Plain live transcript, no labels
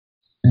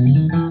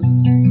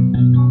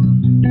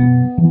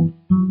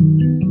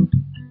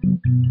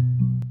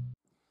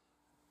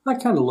I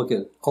kind of look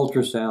at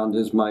ultrasound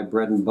as my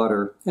bread and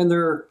butter, and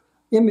they're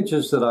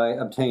images that I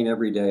obtain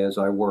every day as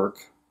I work.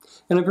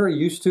 And I'm very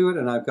used to it,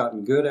 and I've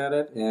gotten good at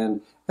it.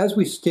 And as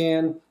we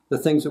scan, the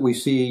things that we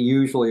see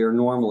usually or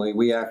normally,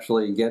 we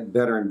actually get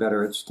better and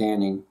better at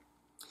scanning.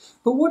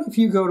 But what if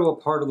you go to a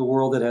part of the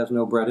world that has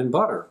no bread and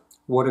butter?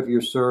 What if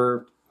you're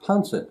served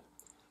pancit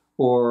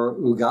or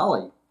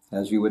ugali,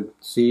 as you would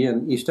see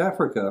in East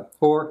Africa,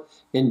 or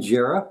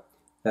injera,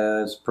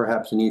 as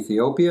perhaps in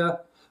Ethiopia,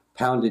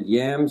 pounded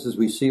yams, as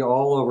we see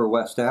all over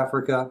West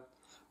Africa,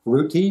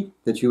 roti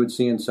that you would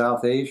see in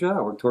South Asia,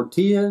 or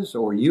tortillas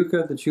or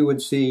yuca that you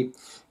would see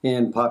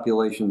in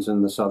populations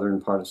in the southern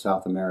part of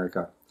South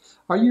America.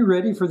 Are you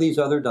ready for these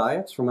other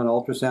diets from an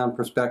ultrasound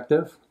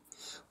perspective?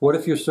 What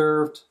if you're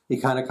served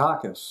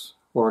echinococcus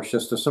or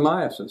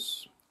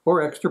schistosomiasis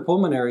or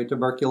extrapulmonary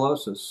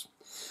tuberculosis?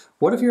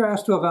 What if you're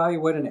asked to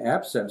evaluate an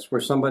abscess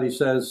where somebody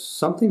says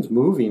something's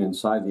moving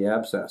inside the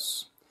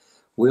abscess?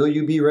 Will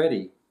you be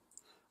ready?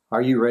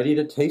 Are you ready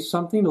to taste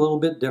something a little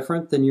bit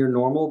different than your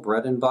normal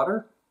bread and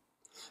butter?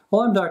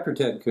 Well, I'm Dr.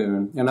 Ted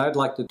Kuhn, and I'd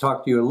like to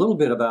talk to you a little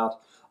bit about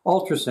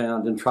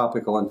ultrasound and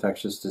tropical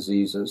infectious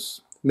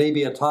diseases.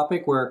 Maybe a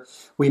topic where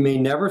we may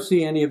never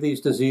see any of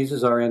these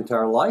diseases our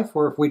entire life,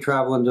 or if we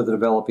travel into the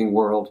developing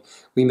world,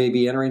 we may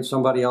be entering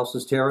somebody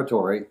else's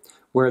territory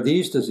where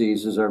these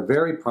diseases are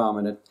very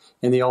prominent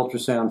and the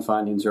ultrasound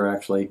findings are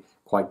actually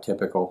quite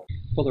typical.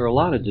 Well, there are a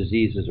lot of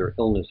diseases or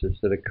illnesses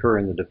that occur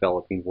in the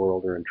developing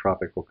world or in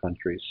tropical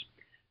countries.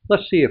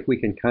 Let's see if we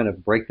can kind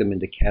of break them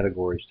into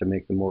categories to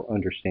make them more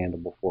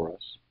understandable for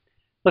us.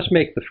 Let's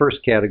make the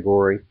first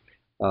category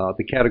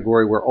the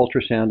category where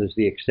ultrasound is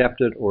the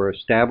accepted or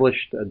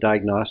established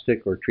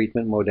diagnostic or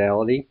treatment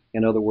modality.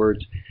 In other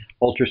words,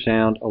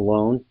 ultrasound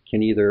alone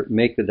can either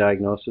make the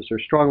diagnosis or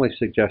strongly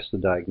suggest the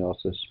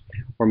diagnosis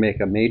or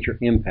make a major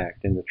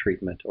impact in the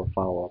treatment or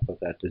follow-up of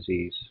that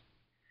disease.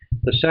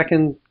 The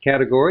second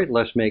category,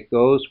 let's make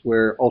those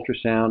where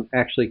ultrasound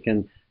actually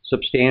can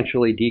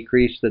substantially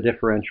decrease the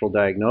differential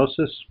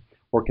diagnosis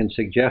or can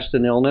suggest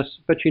an illness,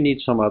 but you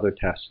need some other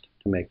test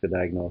to make the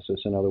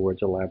diagnosis. In other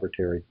words, a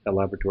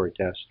laboratory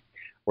test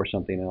or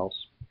something else.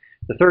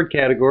 The third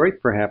category,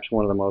 perhaps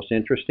one of the most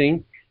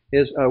interesting,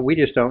 is we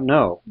just don't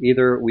know.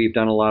 Either we've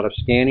done a lot of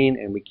scanning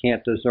and we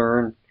can't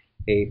discern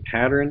a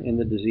pattern in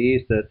the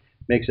disease that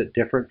makes it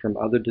different from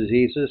other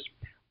diseases,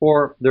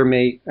 or there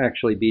may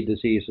actually be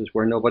diseases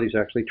where nobody's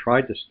actually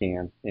tried to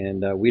scan,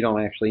 and we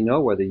don't actually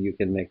know whether you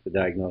can make the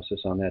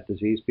diagnosis on that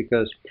disease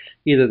because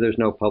either there's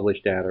no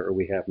published data or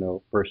we have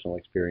no personal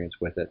experience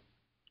with it.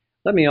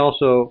 Let me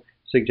also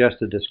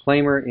suggest a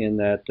disclaimer in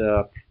that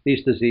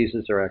these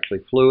diseases are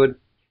actually fluid.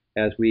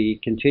 As we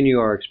continue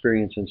our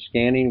experience in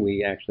scanning,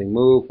 we actually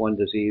move one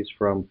disease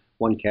from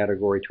one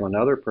category to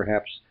another,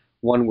 perhaps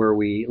one where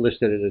we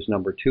listed it as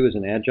number 2 as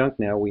an adjunct.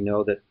 Now we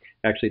know that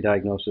actually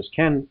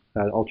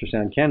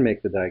ultrasound can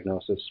make the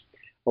diagnosis,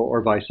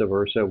 or vice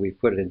versa. We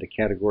put it into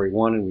category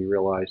 1 and we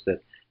realize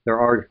that there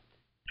are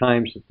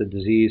times that the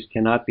disease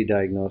cannot be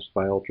diagnosed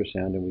by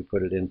ultrasound and we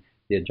put it in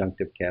the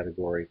adjunctive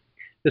category.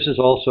 This is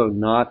also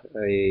not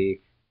a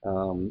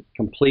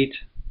complete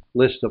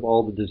list of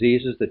all the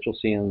diseases that you'll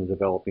see in the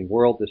developing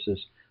world. This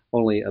is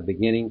only a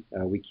beginning.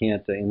 We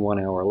can't, in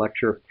 1-hour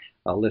lecture,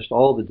 list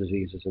all the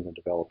diseases in the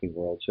developing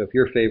world. So if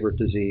your favorite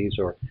disease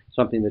or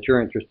something that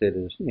you're interested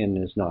in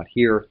is not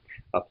here,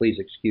 please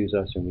excuse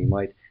us and we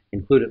might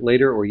include it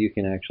later, or you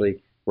can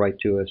actually write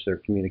to us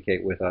or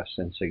communicate with us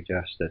and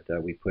suggest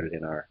that we put it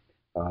in our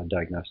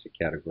diagnostic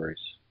categories.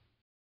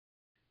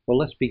 Well,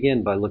 let's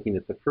begin by looking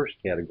at the first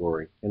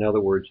category. In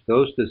other words,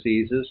 those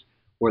diseases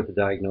where the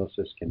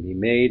diagnosis can be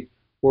made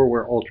or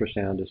where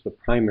ultrasound is the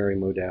primary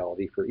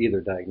modality for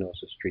either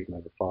diagnosis,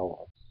 treatment, or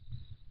follow-up.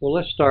 Well,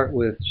 let's start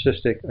with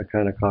cystic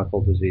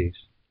echinococcal disease.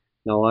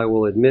 Now, I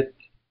will admit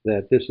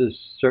that this is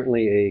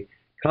certainly a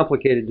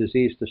complicated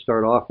disease to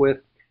start off with,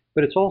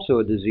 but it's also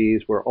a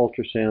disease where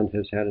ultrasound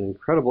has had an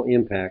incredible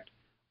impact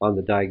on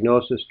the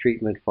diagnosis,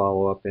 treatment,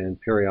 follow-up, and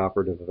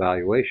perioperative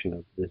evaluation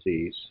of the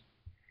disease.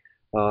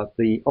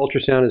 The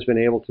ultrasound has been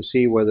able to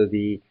see whether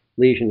the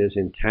lesion is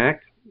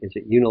intact. Is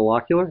it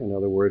unilocular? In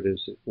other words,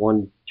 is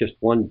it just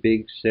one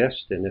big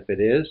cyst? And if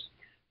it is,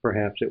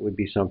 perhaps it would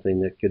be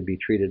something that could be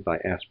treated by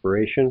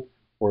aspiration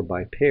or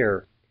by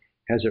pair.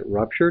 Has it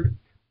ruptured?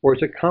 Or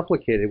is it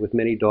complicated with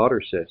many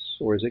daughter cysts?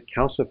 Or is it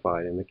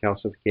calcified? And the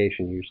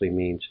calcification usually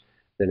means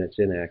that it's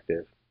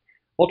inactive.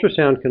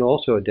 Ultrasound can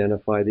also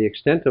identify the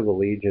extent of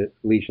the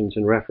lesions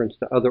in reference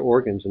to other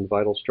organs and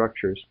vital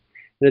structures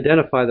and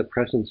identify the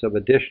presence of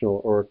additional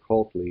or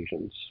occult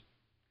lesions.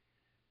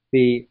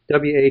 The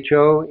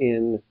WHO,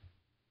 in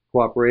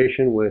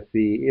cooperation with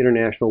the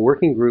International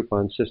Working Group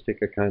on Cystic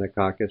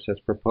Echinococcus, has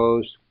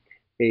proposed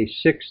a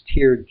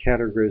 6-tiered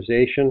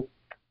categorization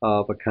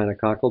of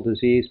echinococcal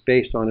disease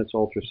based on its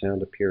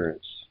ultrasound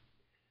appearance.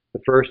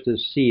 The first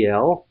is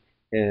CL,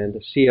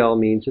 and CL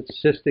means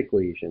it's a cystic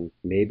lesion.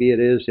 Maybe it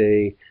is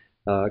a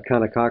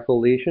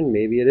echinococcal lesion,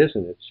 maybe it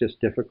isn't. It's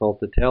just difficult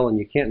to tell, and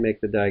you can't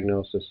make the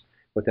diagnosis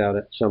without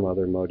some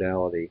other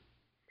modality.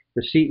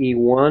 The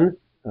CE1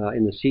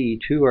 in the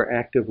CE2 are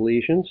active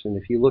lesions, and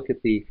if you look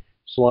at the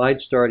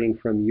slide starting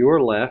from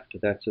your left,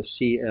 that's a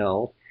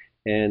CL,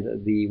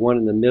 and the one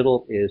in the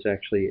middle is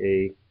actually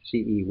a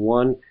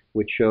CE1,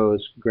 which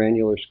shows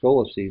granular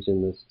scoliosis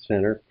in the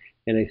center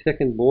and a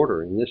thickened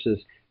border, and this is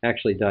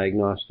actually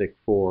diagnostic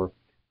for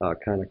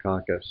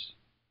echinococcus.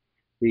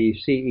 The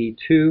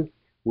CE2,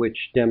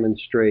 which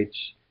demonstrates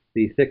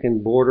the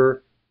thickened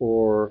border,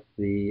 or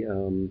the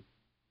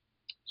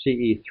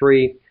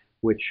CE3,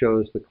 which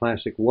shows the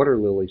classic water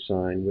lily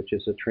sign, which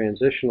is a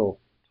transitional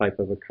type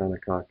of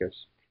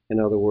echinococcus. In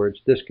other words,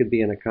 this could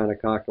be an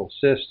echinococcal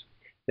cyst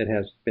that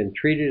has been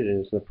treated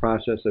and is in the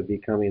process of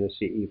becoming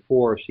a CE4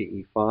 or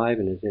CE5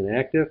 and is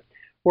inactive,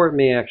 or it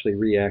may actually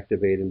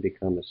reactivate and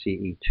become a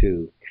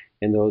CE2.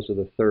 And those are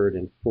the third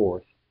and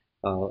fourth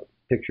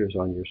pictures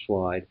on your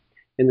slide.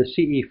 And the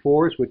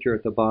CE4s, which are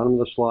at the bottom of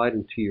the slide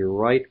and to your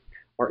right,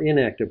 are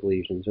inactive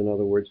lesions. In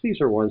other words, these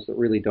are ones that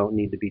really don't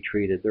need to be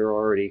treated. They're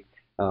already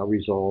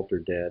resolved or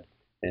dead,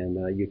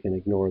 and you can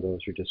ignore those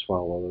or just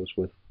follow those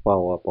with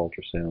follow-up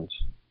ultrasounds.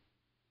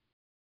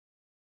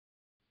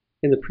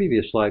 In the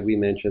previous slide, we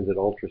mentioned that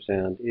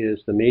ultrasound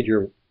is the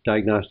major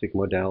diagnostic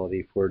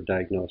modality for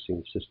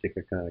diagnosing cystic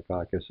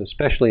echinococcus,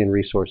 especially in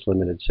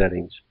resource-limited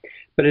settings,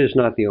 but it is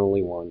not the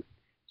only one.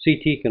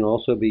 CT can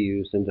also be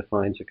used and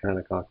defines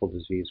echinococcal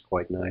disease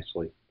quite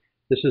nicely.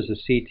 This is a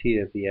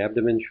CT of the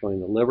abdomen showing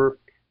the liver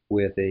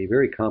with a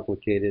very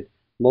complicated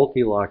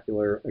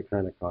multilocular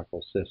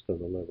echinococcal cyst of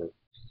the liver.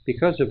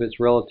 Because of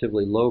its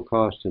relatively low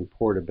cost and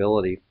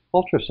portability,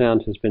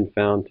 ultrasound has been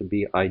found to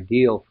be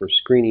ideal for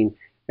screening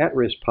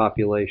at-risk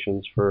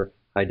populations for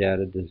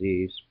hydatid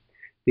disease.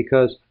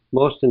 Because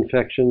most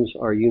infections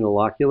are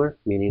unilocular,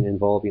 meaning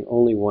involving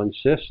only one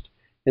cyst,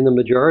 and the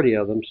majority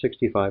of them,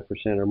 65%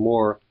 or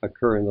more,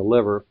 occur in the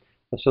liver,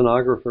 a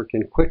sonographer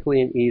can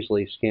quickly and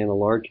easily scan a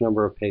large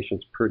number of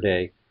patients per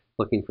day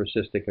looking for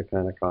cystic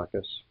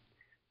echinococcus.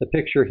 The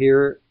picture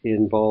here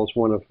involves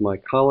one of my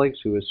colleagues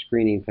who is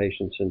screening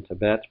patients in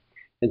Tibet,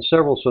 and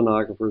several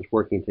sonographers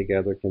working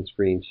together can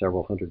screen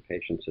several hundred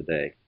patients a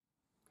day.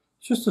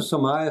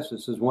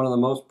 Schistosomiasis is one of the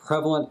most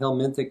prevalent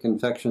helminthic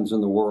infections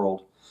in the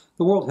world.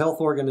 The World Health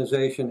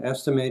Organization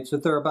estimates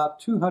that there are about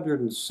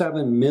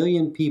 207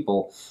 million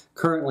people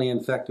currently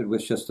infected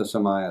with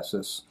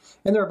schistosomiasis,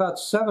 and there are about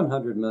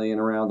 700 million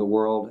around the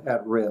world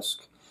at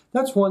risk.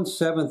 That's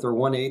 1/7 or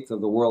 1/8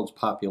 of the world's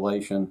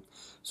population.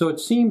 So it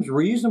seems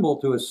reasonable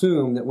to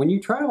assume that when you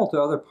travel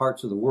to other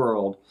parts of the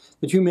world,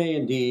 that you may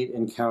indeed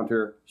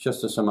encounter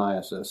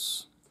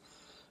schistosomiasis.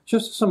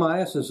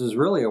 Schistosomiasis is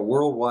really a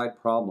worldwide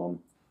problem.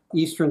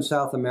 Eastern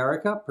South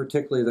America,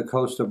 particularly the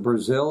coast of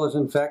Brazil, is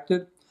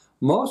infected.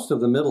 Most of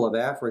the middle of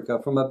Africa,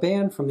 from a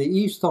band from the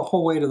east the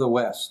whole way to the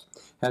west,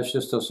 has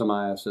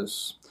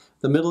schistosomiasis.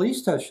 The Middle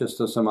East has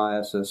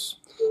schistosomiasis,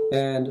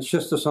 and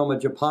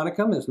Schistosoma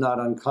japonicum is not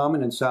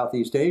uncommon in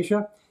Southeast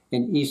Asia,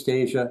 in East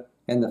Asia,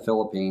 and the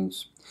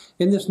Philippines.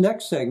 In this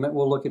next segment,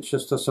 we'll look at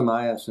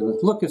schistosomiasis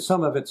and look at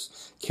some of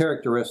its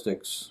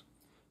characteristics.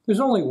 There's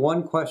only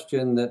one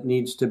question that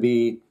needs to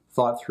be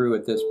thought through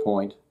at this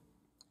point.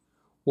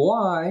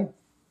 Why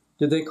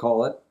did they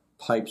call it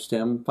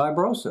pipestem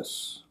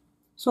fibrosis?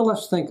 So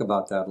let's think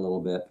about that a little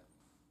bit.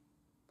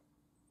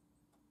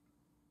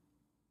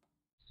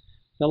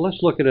 Now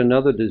let's look at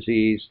another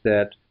disease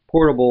that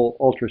portable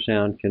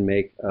ultrasound can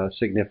make a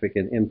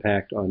significant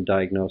impact on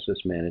diagnosis,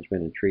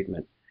 management, and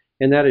treatment,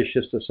 and that is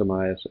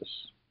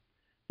schistosomiasis.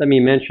 Let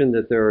me mention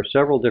that there are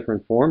several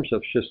different forms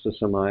of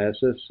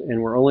schistosomiasis,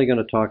 and we're only going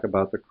to talk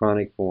about the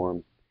chronic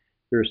form.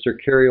 There's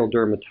cercarial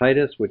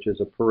dermatitis, which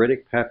is a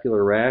pruritic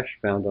papular rash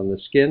found on the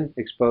skin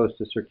exposed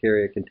to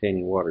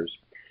cercaria-containing waters.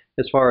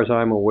 As far as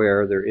I'm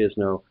aware, there is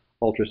no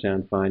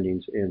ultrasound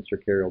findings in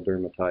cercarial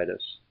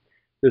dermatitis.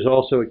 There's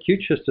also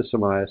acute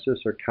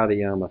schistosomiasis, or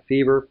Katayama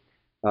fever,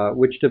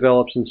 which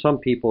develops in some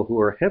people who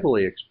are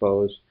heavily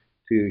exposed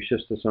to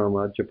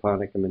Schistosoma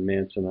japonicum and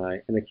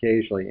Mansoni, and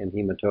occasionally in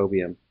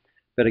hematobium.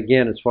 But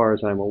again, as far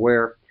as I'm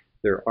aware,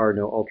 there are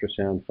no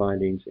ultrasound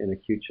findings in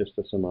acute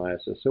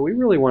schistosomiasis. So we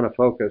really want to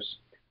focus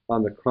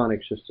on the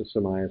chronic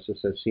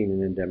schistosomiasis as seen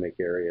in endemic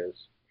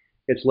areas.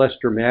 It's less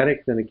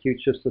dramatic than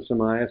acute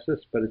schistosomiasis,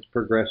 but it's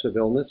progressive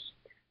illness,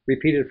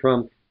 repeated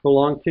from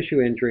prolonged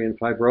tissue injury and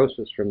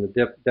fibrosis from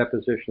the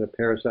deposition of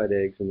parasite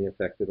eggs in the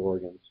affected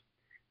organs.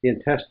 The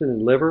intestine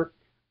and liver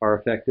are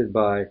affected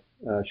by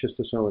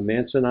Schistosoma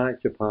Mansoni,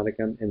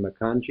 japonicum, and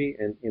Makanji,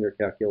 and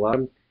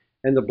intercalculatum,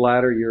 and the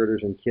bladder,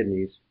 ureters, and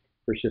kidneys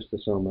for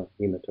Schistosoma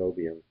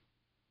hematobium.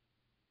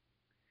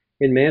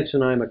 In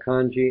Mansoni,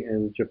 Makanji,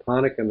 and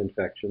japonicum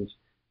infections,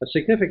 a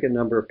significant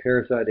number of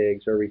parasite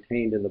eggs are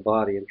retained in the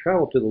body and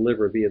travel to the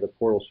liver via the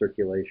portal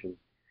circulation.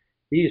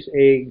 These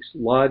eggs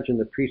lodge in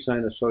the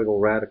presinusoidal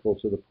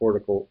radicals of the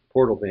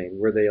portal vein,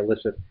 where they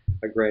elicit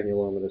a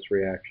granulomatous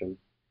reaction.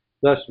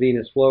 Thus,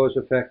 venous flow is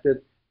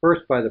affected,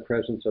 first by the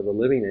presence of a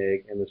living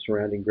egg and the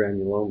surrounding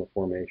granuloma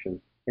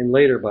formation, and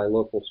later by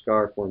local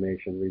scar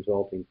formation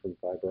resulting from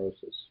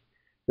fibrosis.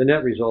 The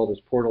net result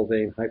is portal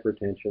vein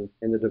hypertension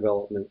and the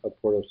development of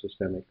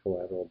portosystemic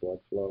collateral blood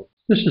flow.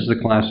 This is the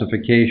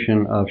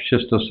classification of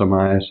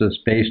schistosomiasis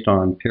based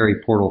on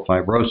periportal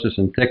fibrosis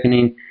and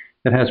thickening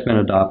that has been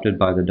adopted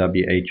by the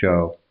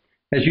WHO.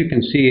 As you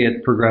can see,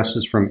 it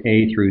progresses from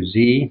A through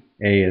Z.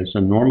 A is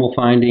a normal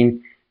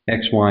finding.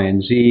 X, Y,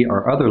 and Z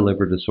are other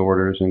liver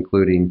disorders,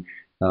 including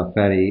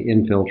fatty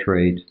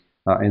infiltrate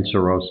and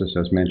cirrhosis,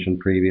 as mentioned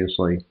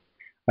previously.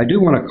 I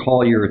do want to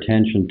call your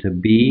attention to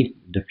B,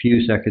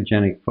 diffuse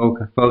echogenic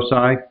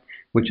foci,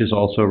 which is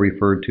also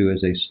referred to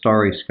as a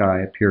starry sky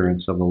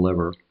appearance of the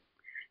liver.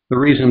 The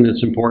reason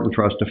it's important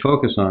for us to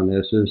focus on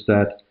this is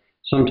that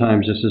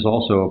sometimes this is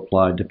also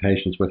applied to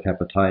patients with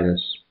hepatitis.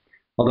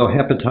 Although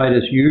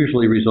hepatitis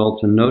usually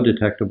results in no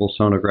detectable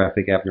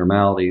sonographic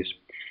abnormalities,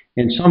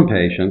 in some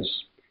patients,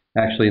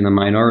 actually in the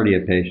minority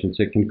of patients,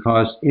 it can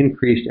cause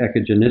increased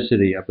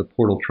echogenicity of the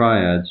portal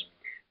triads,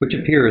 which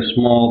appear as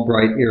small,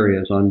 bright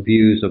areas on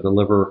views of the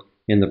liver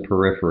in the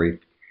periphery.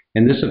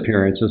 And this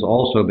appearance has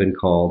also been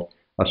called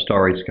a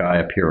starry sky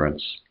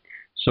appearance.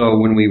 So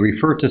when we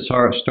refer to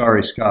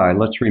starry sky,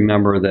 let's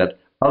remember that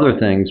other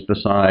things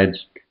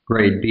besides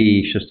grade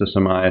B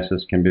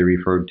schistosomiasis can be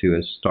referred to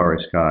as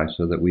starry sky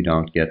so that we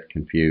don't get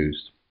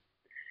confused.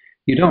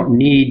 You don't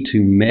need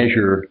to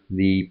measure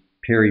the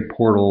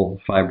periportal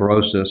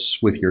fibrosis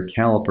with your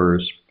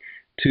calipers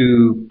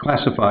to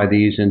classify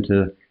these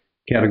into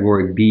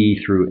category B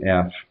through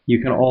F.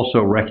 You can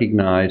also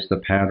recognize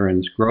the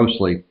patterns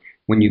grossly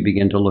when you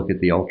begin to look at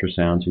the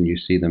ultrasounds and you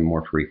see them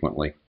more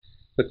frequently.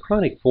 The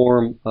chronic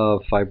form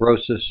of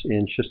fibrosis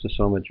in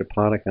schistosoma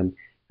japonicum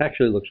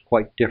actually looks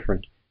quite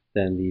different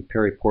than the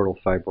periportal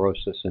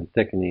fibrosis and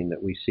thickening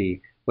that we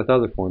see with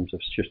other forms of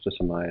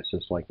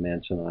schistosomiasis like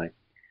Mansenii.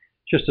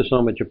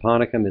 Schistosoma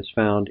japonicum is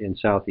found in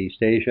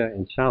Southeast Asia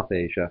and South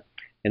Asia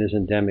and is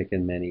endemic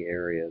in many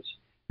areas.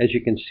 As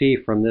you can see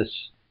from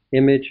this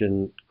image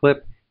and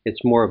clip,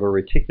 it's more of a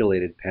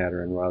reticulated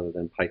pattern rather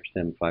than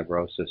pipestem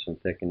fibrosis and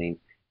thickening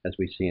as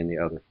we see in the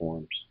other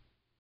forms.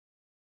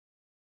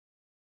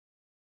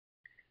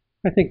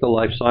 I think the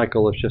life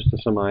cycle of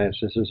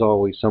schistosomiasis is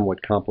always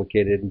somewhat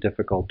complicated and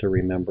difficult to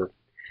remember.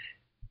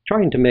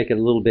 Trying to make it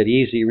a little bit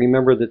easy,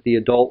 remember that the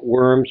adult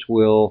worms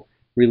will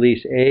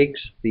release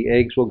eggs. The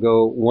eggs will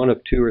go one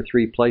of 2 or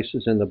 3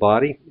 places in the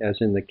body, as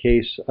in the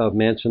case of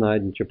Mansenii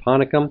and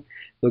japonicum.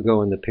 They'll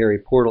go in the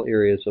periportal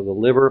areas of the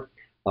liver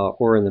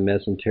or in the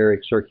mesenteric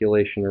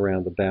circulation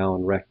around the bowel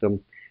and rectum.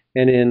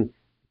 And in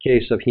the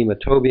case of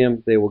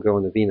hematobium, they will go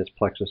in the venous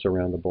plexus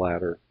around the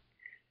bladder.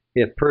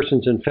 If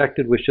persons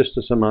infected with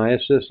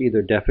schistosomiasis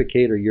either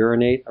defecate or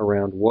urinate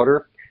around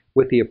water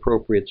with the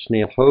appropriate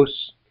snail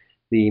hosts,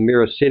 the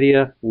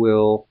miracidia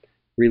will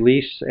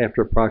release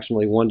after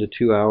approximately 1 to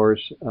 2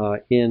 hours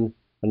in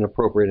an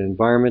appropriate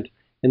environment,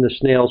 and the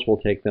snails will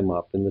take them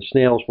up. And the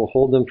snails will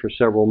hold them for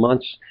several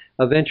months,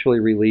 eventually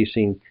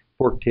releasing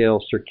forktail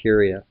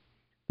cercaria.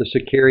 The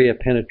cercaria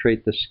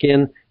penetrate the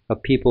skin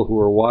of people who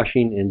are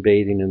washing and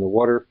bathing in the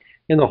water,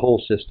 and the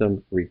whole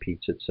system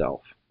repeats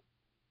itself.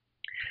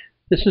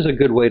 This is a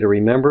good way to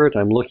remember it.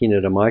 I'm looking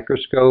at a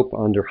microscope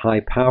under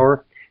high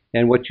power,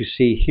 and what you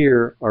see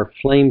here are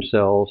flame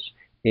cells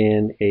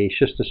in a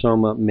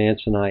schistosoma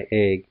Mansenii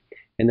egg.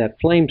 And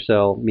that flame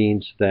cell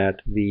means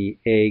that the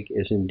egg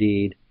is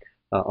indeed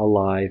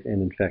alive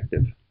and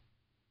infective.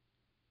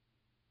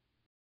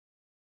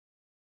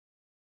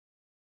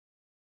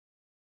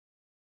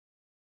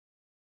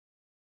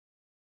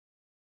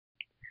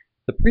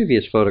 The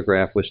previous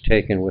photograph was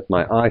taken with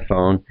my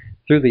iPhone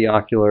through the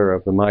ocular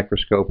of the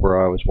microscope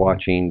where I was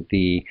watching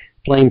the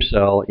flame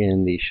cell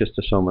in the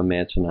schistosoma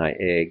Mansenii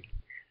egg.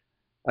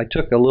 I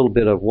took a little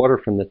bit of water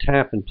from the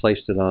tap and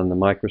placed it on the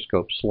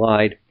microscope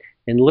slide,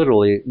 and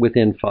literally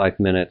within 5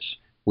 minutes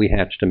we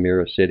hatched a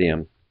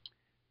miracidium.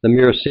 The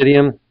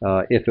miracidium,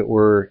 if it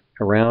were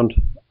around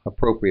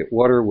appropriate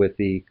water with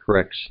the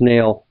correct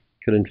snail,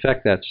 could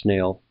infect that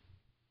snail,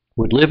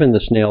 would live in the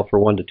snail for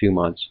 1 to 2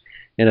 months,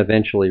 and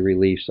eventually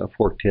release a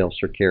forktail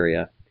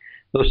cercaria.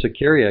 Those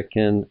cercaria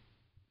can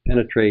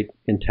penetrate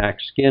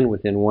intact skin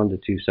within 1 to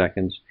 2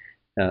 seconds,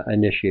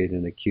 initiate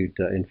an acute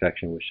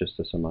infection with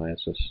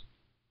schistosomiasis.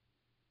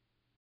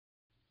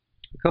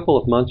 A couple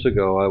of months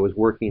ago, I was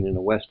working in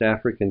a West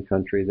African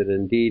country that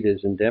indeed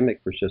is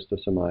endemic for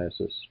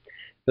schistosomiasis.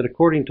 But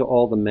according to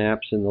all the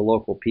maps and the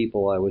local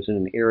people, I was in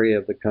an area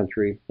of the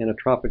country in a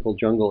tropical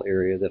jungle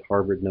area that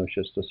harbored no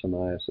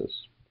schistosomiasis.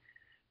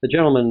 The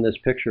gentleman in this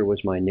picture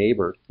was my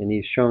neighbor, and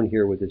he's shown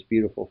here with his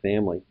beautiful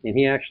family, and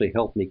he actually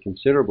helped me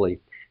considerably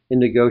in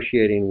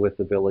negotiating with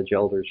the village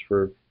elders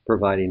for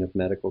providing of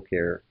medical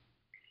care.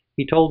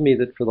 He told me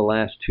that for the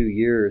last 2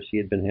 years he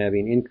had been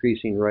having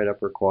increasing right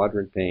upper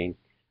quadrant pain,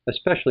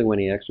 especially when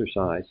he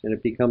exercised, and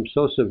it became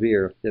so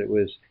severe that it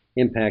was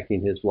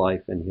impacting his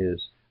life and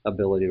his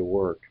ability to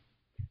work.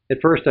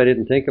 At first I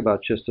didn't think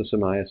about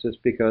schistosomiasis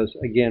because,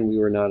 again, we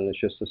were not in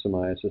a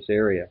schistosomiasis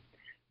area.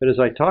 But as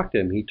I talked to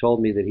him, he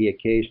told me that he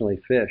occasionally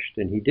fished,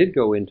 and he did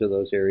go into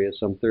those areas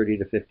some 30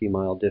 to 50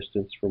 mile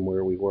distance from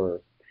where we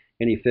were.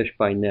 And he fished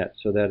by net,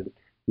 so that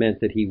meant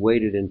that he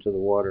waded into the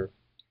water.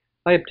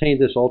 I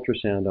obtained this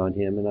ultrasound on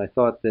him, and I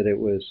thought that it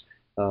was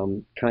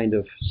kind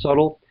of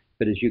subtle,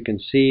 but as you can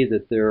see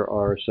that there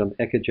are some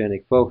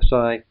echogenic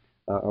foci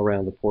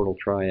around the portal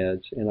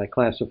triads, and I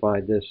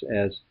classified this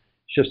as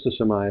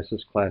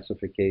schistosomiasis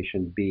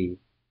classification B.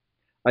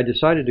 I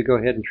decided to go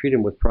ahead and treat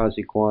him with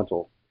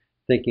praziquantel,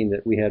 thinking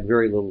that we had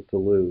very little to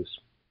lose.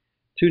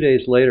 2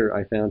 days later,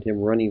 I found him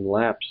running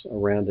laps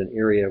around an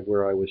area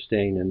where I was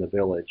staying in the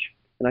village,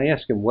 and I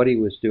asked him what he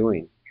was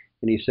doing.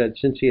 And he said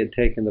since he had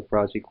taken the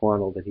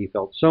praziquantel that he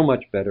felt so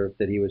much better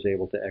that he was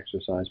able to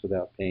exercise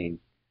without pain.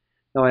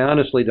 Now, I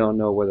honestly don't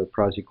know whether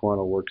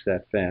praziquantel works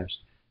that fast,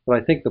 but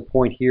I think the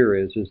point here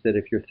is that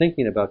if you're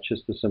thinking about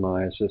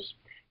schistosomiasis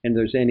and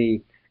there's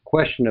any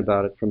question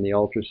about it from the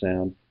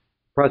ultrasound,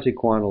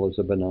 praziquantel is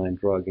a benign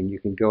drug and you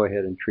can go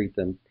ahead and treat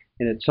them,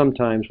 and it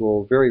sometimes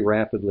will very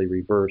rapidly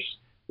reverse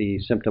the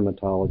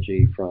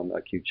symptomatology from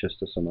acute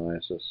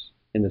schistosomiasis,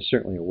 and it's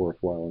certainly a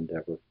worthwhile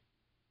endeavor.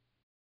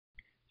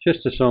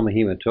 Schistosoma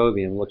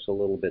hematobium looks a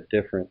little bit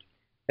different.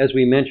 As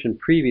we mentioned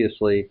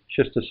previously,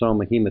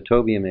 schistosoma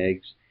hematobium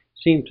eggs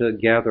seem to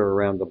gather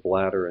around the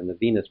bladder and the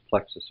venous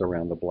plexus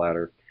around the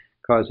bladder,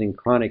 causing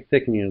chronic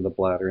thickening of the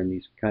bladder and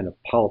these kind of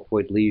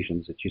polypoid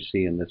lesions that you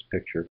see in this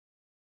picture.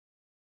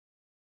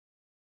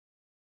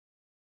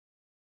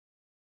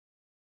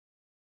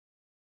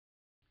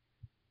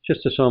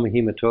 Schistosoma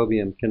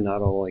hematobium can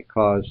not only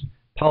cause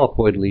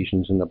polypoid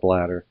lesions in the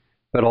bladder,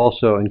 but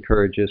also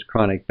encourages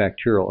chronic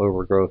bacterial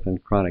overgrowth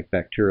and chronic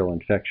bacterial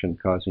infection,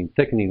 causing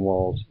thickening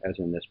walls, as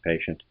in this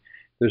patient.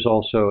 There's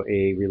also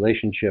a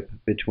relationship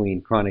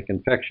between chronic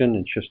infection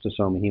and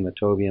schistosoma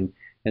hematobium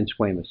and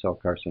squamous cell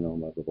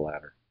carcinoma of the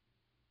bladder.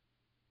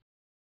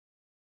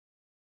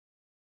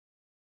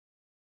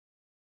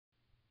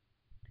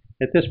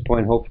 At this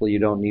point, hopefully you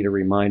don't need a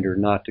reminder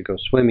not to go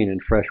swimming in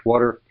fresh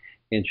water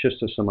in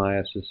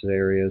schistosomiasis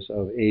areas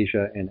of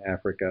Asia and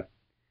Africa.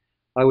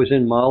 I was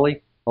in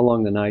Mali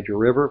along the Niger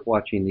River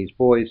watching these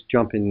boys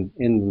jump in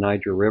the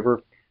Niger River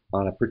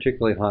on a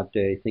particularly hot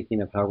day, thinking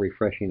of how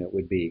refreshing it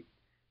would be.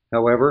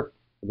 However,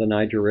 the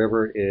Niger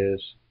River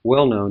is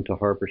well known to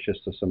harbor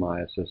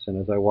schistosomiasis, and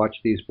as I watched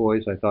these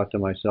boys, I thought to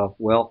myself,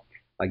 well,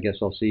 I guess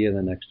I'll see you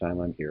the next time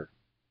I'm here.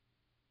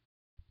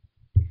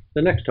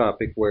 The next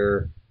topic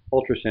where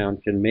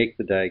ultrasound can make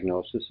the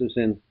diagnosis is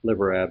in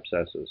liver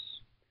abscesses.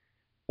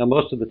 Now,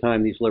 most of the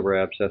time, these liver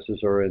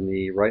abscesses are in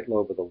the right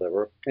lobe of the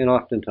liver, and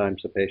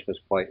oftentimes the patient is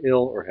quite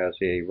ill or has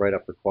a right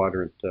upper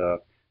quadrant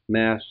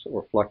mass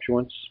or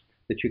fluctuance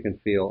that you can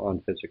feel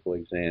on physical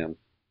exam.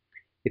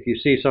 If you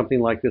see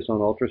something like this on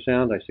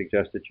ultrasound, I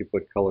suggest that you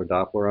put color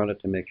Doppler on it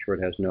to make sure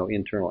it has no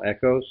internal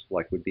echoes,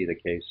 like would be the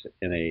case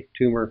in a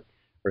tumor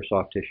or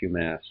soft tissue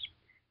mass.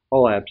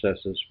 All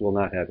abscesses will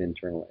not have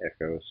internal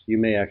echoes. You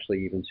may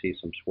actually even see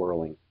some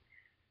swirling.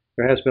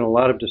 There has been a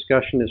lot of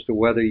discussion as to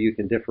whether you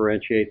can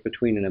differentiate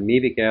between an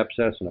amoebic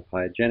abscess and a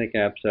pyogenic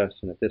abscess,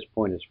 and at this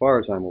point, as far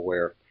as I'm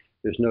aware,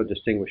 there's no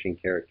distinguishing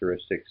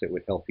characteristics that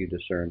would help you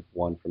discern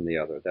one from the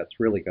other. That's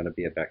really going to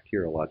be a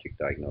bacteriologic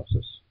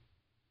diagnosis.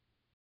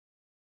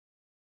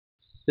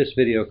 This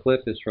video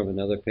clip is from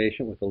another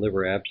patient with a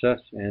liver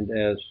abscess, and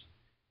as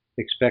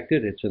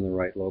expected, it's in the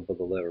right lobe of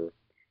the liver.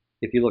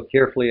 If you look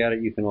carefully at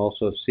it, you can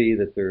also see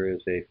that there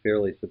is a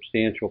fairly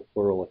substantial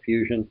pleural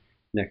effusion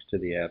next to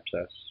the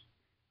abscess.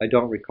 I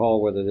don't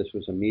recall whether this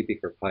was amoebic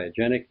or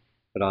pyogenic,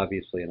 but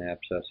obviously an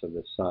abscess of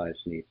this size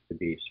needs to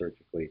be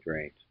surgically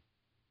drained.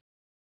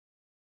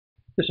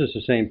 This is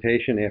the same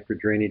patient after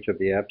drainage of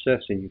the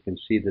abscess, and you can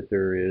see that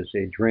there is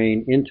a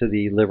drain into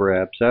the liver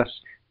abscess.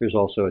 There's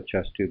also a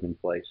chest tube in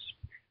place.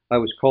 I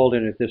was called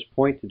in at this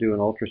point to do an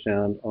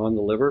ultrasound on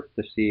the liver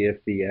to see if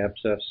the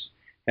abscess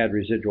had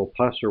residual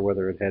pus or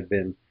whether it had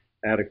been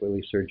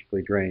adequately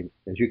surgically drained.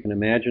 As you can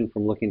imagine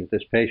from looking at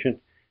this patient,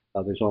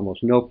 there's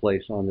almost no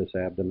place on this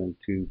abdomen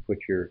to put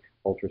your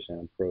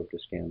ultrasound probe to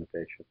scan the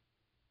patient.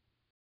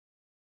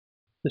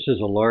 This is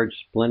a large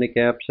splenic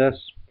abscess.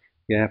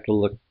 You have to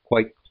look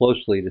quite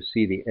closely to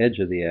see the edge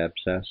of the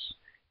abscess,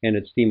 and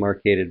it's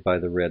demarcated by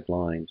the red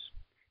lines.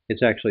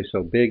 It's actually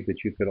so big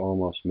that you could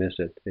almost miss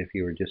it if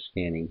you were just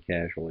scanning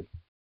casually.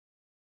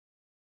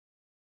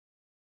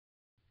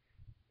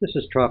 This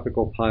is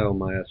tropical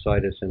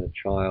pyomyositis in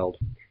a child.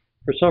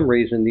 For some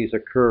reason, these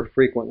occur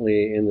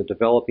frequently in the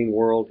developing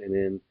world and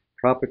in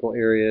tropical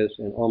areas,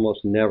 and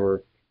almost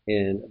never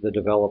in the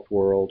developed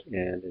world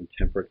and in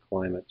temperate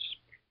climates.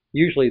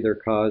 Usually they're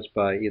caused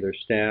by either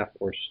staph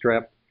or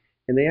strep,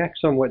 and they act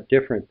somewhat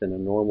different than a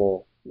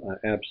normal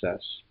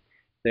abscess.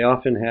 They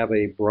often have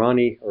a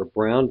brawny or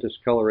brown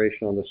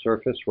discoloration on the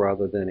surface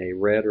rather than a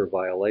red or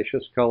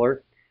violaceous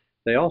color.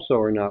 They also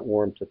are not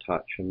warm to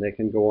touch, and they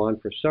can go on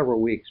for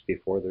several weeks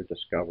before they're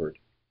discovered.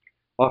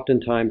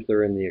 Oftentimes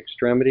they're in the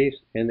extremities,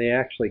 and they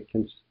actually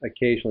can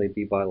occasionally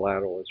be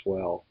bilateral as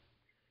well.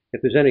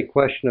 If there's any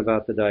question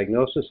about the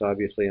diagnosis,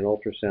 obviously an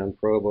ultrasound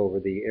probe over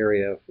the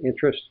area of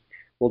interest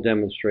will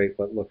demonstrate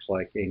what looks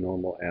like a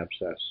normal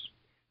abscess.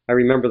 I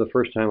remember the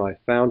first time I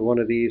found one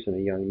of these in a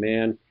young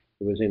man.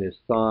 It was in his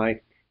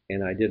thigh,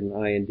 and I did an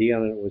IND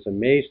on it. I was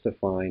amazed to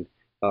find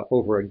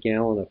over a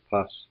gallon of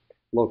pus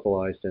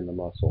localized in the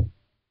muscle.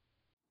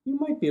 You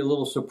might be a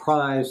little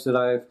surprised that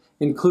I've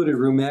included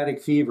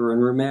rheumatic fever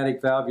and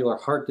rheumatic valvular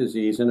heart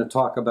disease in a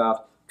talk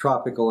about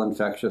tropical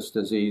infectious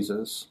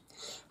diseases.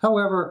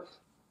 However,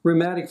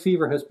 rheumatic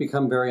fever has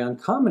become very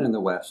uncommon in the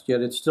West,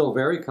 yet it's still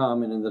very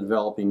common in the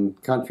developing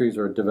countries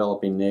or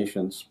developing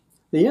nations.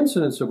 The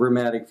incidence of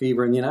rheumatic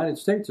fever in the United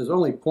States is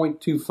only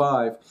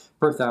 0.25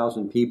 per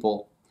 1,000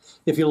 people.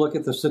 If you look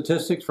at the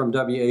statistics from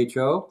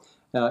WHO,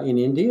 in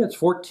India, it's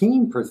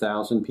 14 per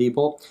 1,000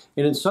 people.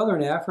 And in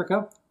southern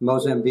Africa,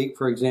 Mozambique,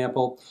 for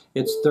example,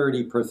 it's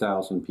 30 per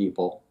 1,000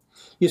 people.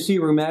 You see,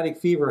 rheumatic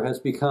fever has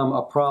become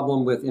a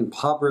problem with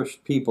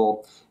impoverished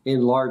people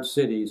in large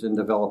cities in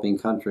developing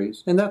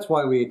countries. And that's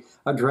why we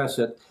address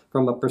it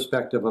from a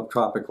perspective of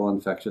tropical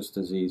infectious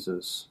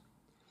diseases.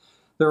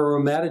 There are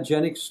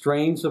rheumatogenic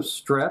strains of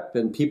strep,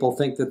 and people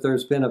think that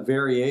there's been a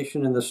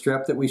variation in the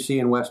strep that we see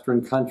in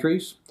Western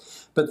countries.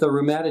 But the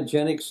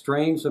rheumatogenic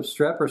strains of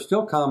strep are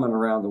still common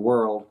around the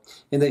world,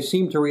 and they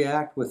seem to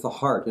react with the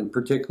heart, and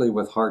particularly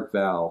with heart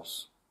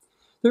valves.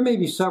 There may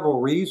be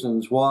several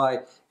reasons why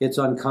it's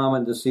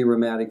uncommon to see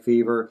rheumatic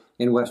fever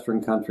in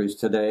Western countries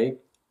today.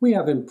 We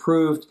have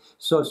improved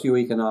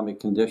socioeconomic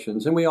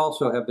conditions, and we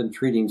also have been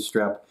treating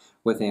strep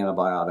with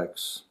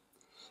antibiotics.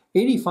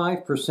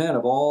 85%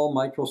 of all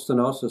mitral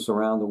stenosis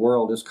around the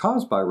world is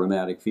caused by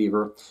rheumatic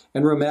fever,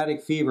 and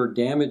rheumatic fever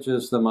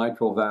damages the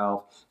mitral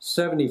valve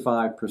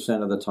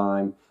 75% of the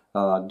time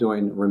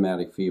during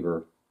rheumatic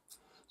fever.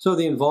 So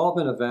the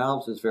involvement of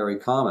valves is very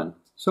common.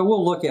 So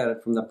we'll look at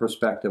it from the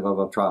perspective of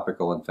a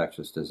tropical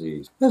infectious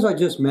disease. As I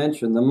just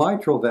mentioned, the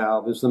mitral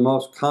valve is the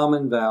most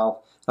common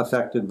valve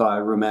affected by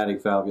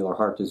rheumatic valvular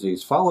heart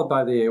disease, followed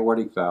by the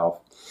aortic valve.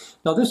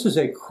 Now, this is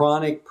a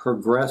chronic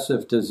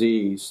progressive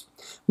disease.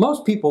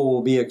 Most people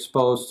will be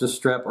exposed to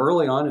strep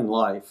early on in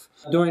life,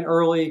 during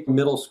early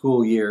middle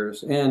school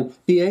years, and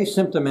be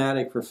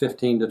asymptomatic for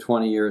 15 to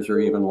 20 years or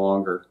even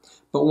longer.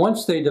 But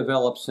once they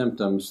develop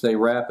symptoms, they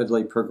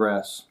rapidly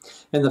progress.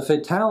 And the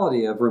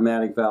fatality of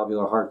rheumatic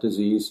valvular heart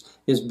disease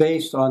is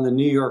based on the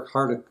New York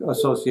Heart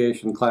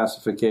Association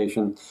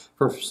classification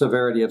for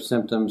severity of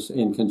symptoms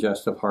in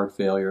congestive heart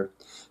failure.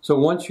 So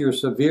once you're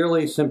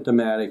severely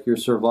symptomatic, your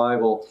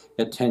survival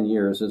at 10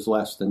 years is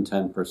less than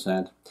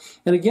 10%.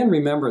 And again,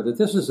 remember that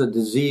this is a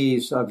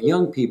disease of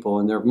young people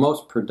in their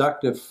most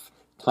productive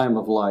time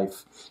of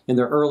life, in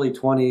their early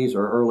 20s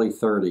or early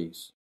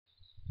 30s.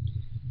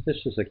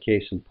 This is a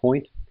case in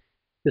point.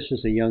 This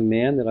is a young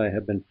man that I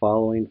have been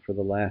following for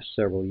the last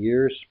several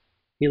years.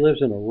 He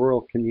lives in a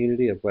rural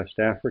community of West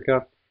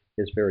Africa,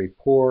 is very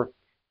poor,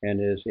 and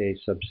is a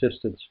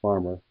subsistence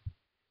farmer.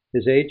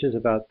 His age is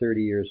about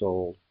 30 years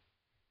old.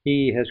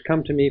 He has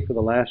come to me for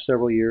the last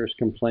several years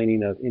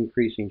complaining of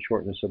increasing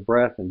shortness of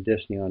breath and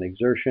dyspnea on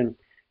exertion,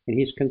 and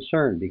he's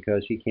concerned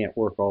because he can't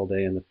work all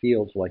day in the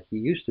fields like he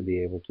used to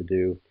be able to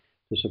do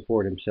to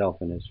support himself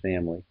and his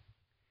family.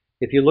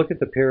 If you look at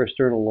the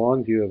parasternal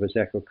long view of his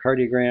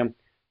echocardiogram,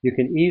 you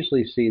can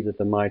easily see that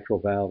the mitral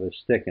valve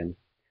is thickened.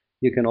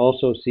 You can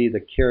also see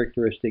the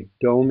characteristic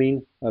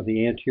doming of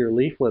the anterior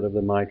leaflet of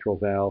the mitral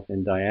valve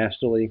in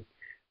diastole,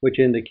 which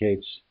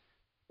indicates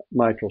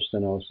mitral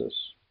stenosis.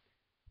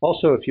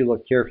 Also, if you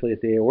look carefully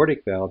at the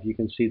aortic valve, you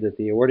can see that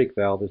the aortic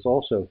valve is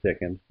also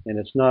thickened, and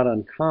it's not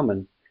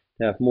uncommon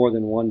to have more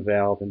than one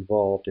valve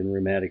involved in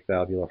rheumatic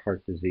valvular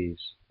heart disease.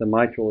 The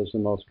mitral is the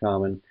most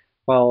common,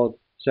 followed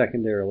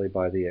secondarily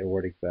by the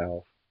aortic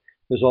valve.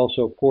 There's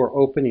also poor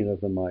opening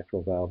of the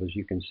mitral valve, as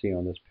you can see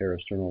on this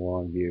parasternal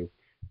long view,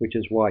 which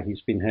is why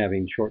he's been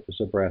having shortness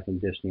of breath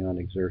and dyspnea on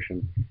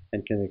exertion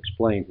and can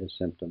explain his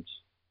symptoms.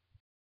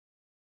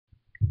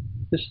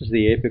 This is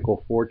the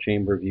apical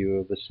four-chamber view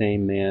of the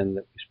same man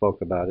that we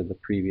spoke about in the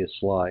previous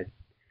slide.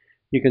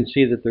 You can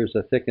see that there's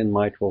a thickened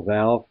mitral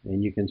valve,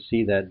 and you can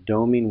see that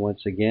doming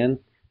once again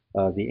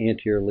the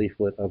anterior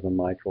leaflet of the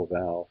mitral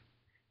valve.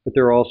 But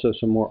there are also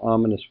some more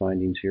ominous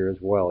findings here as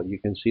well. You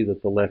can see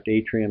that the left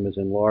atrium is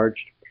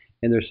enlarged,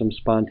 and there's some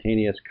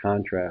spontaneous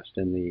contrast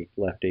in the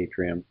left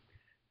atrium.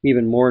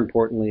 Even more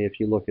importantly, if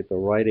you look at the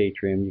right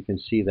atrium, you can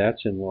see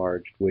that's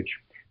enlarged, which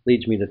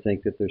leads me to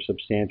think that there's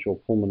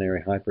substantial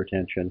pulmonary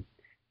hypertension.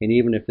 And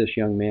even if this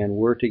young man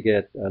were to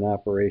get an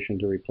operation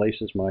to replace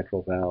his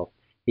mitral valve,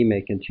 he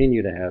may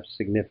continue to have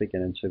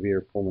significant and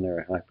severe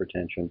pulmonary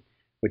hypertension,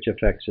 which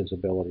affects his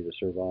ability to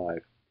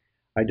survive.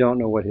 I don't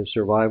know what his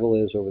survival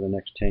is over the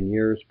next 10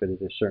 years, but it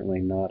is certainly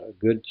not a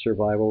good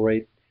survival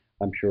rate.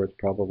 I'm sure it's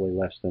probably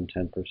less than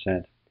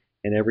 10%.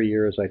 And every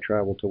year as I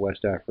travel to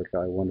West Africa,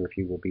 I wonder if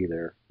he will be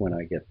there when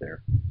I get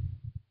there.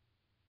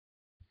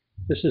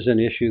 This is an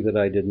issue that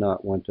I did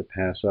not want to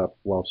pass up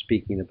while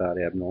speaking about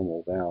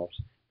abnormal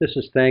valves. This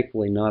is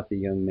thankfully not the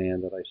young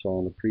man that I saw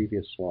on the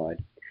previous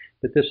slide,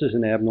 but this is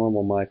an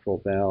abnormal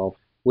mitral valve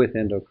with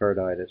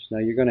endocarditis. Now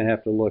you're going to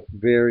have to look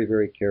very,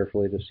 very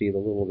carefully to see the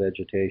little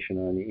vegetation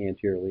on the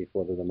anterior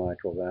leaflet of the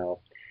mitral valve.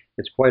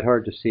 It's quite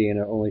hard to see, and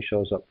it only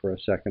shows up for a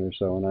second or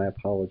so, and I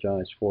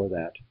apologize for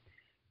that.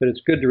 But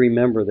it's good to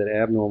remember that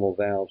abnormal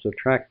valves of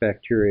tract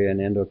bacteria and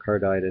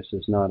endocarditis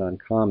is not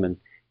uncommon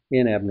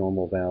in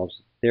abnormal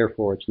valves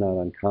Therefore, it's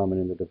not uncommon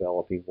in the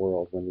developing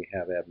world when we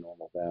have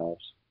abnormal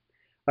valves.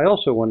 I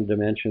also wanted to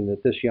mention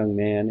that this young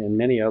man and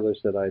many others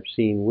that I've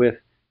seen with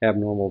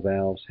abnormal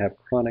valves have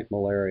chronic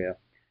malaria.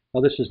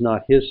 Now, this is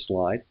not his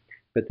slide,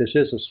 but this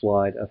is a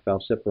slide of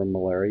falciparum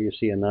malaria. You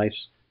see a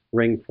nice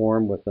ring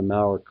form with the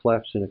Maurer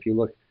clefts, and if you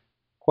look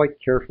quite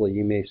carefully,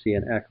 you may see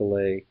an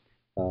accolade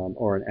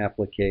or an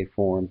applique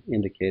form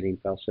indicating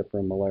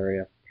falciparum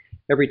malaria.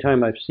 Every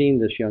time I've seen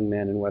this young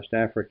man in West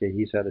Africa,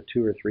 he's had a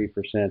 2 or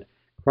 3%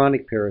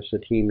 chronic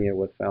parasitemia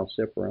with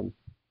falciparum.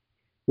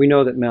 We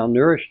know that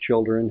malnourished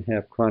children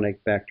have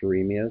chronic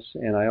bacteremias,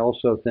 and I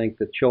also think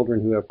that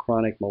children who have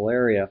chronic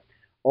malaria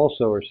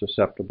also are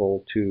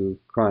susceptible to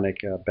chronic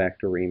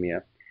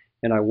bacteremia.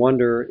 And I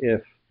wonder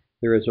if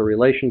there is a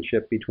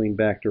relationship between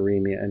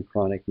bacteremia and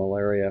chronic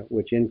malaria,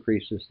 which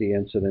increases the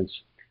incidence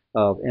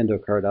of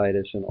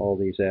endocarditis and all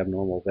these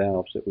abnormal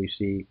valves that we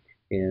see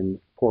in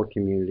poor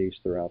communities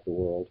throughout the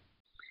world.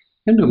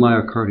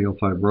 Endomyocardial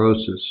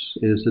fibrosis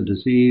is a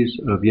disease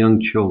of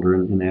young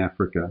children in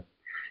Africa.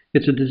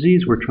 It's a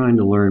disease we're trying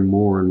to learn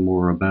more and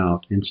more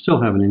about and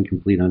still have an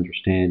incomplete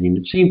understanding.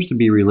 It seems to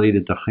be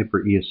related to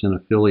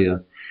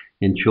hypereosinophilia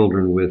in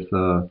children with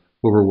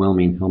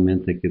overwhelming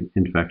helminthic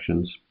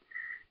infections.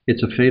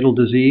 It's a fatal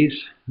disease.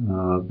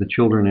 The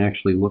children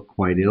actually look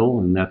quite ill,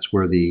 and that's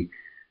where the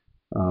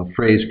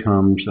phrase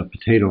comes, a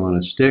potato on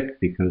a stick,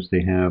 because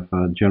they have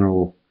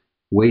general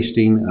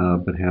wasting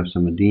but have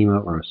some edema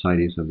or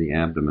ascites of the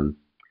abdomen.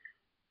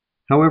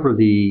 However,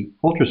 the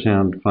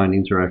ultrasound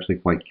findings are actually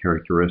quite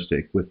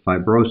characteristic, with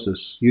fibrosis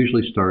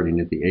usually starting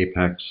at the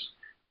apex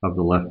of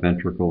the left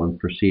ventricle and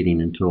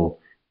proceeding until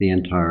the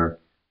entire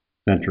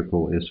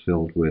ventricle is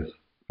filled with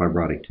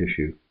fibrotic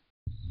tissue.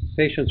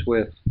 Patients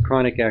with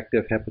chronic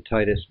active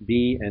hepatitis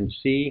B and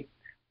C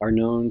are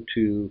known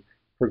to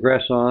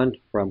progress on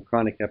from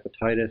chronic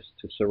hepatitis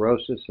to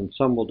cirrhosis, and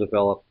some will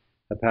develop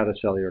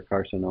hepatocellular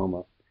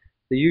carcinoma.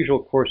 The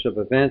usual course of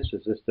events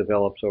is this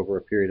develops over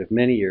a period of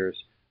many years,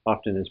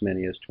 often as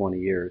many as 20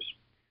 years.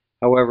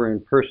 However,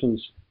 in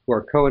persons who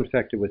are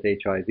co-infected with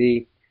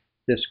HIV,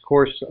 this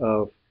course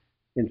of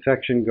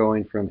infection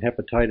going from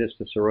hepatitis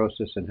to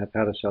cirrhosis and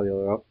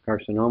hepatocellular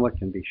carcinoma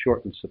can be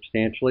shortened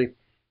substantially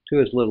to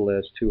as little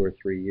as 2 or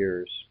 3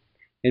 years.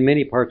 In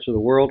many parts of the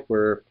world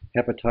where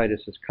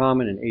hepatitis is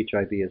common and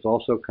HIV is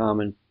also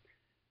common,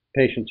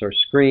 patients are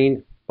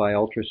screened by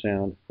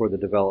ultrasound for the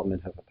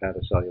development of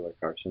hepatocellular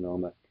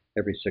carcinoma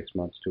every 6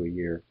 months to a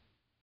year.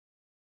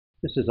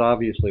 This is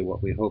obviously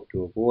what we hope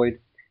to avoid.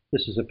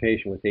 This is a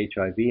patient with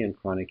HIV and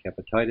chronic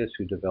hepatitis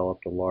who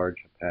developed a large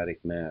hepatic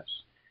mass.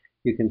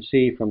 You can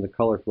see from the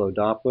color flow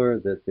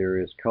Doppler that there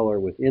is color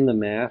within the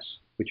mass,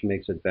 which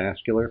makes it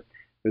vascular.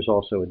 There's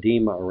also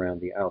edema around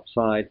the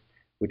outside,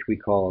 which we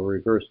call a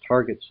reverse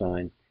target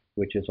sign,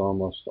 which is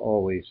almost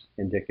always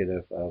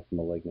indicative of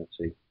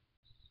malignancy.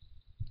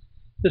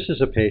 This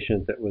is a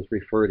patient that was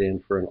referred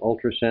in for an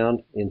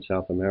ultrasound in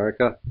South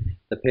America.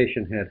 The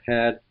patient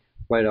had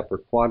right upper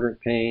quadrant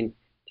pain,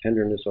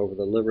 tenderness over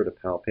the liver to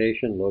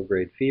palpation,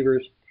 low-grade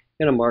fevers,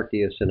 and a marked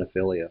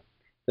eosinophilia.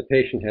 The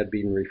patient had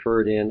been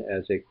referred in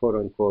as a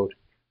quote-unquote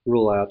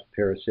rule-out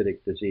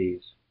parasitic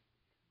disease.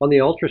 On the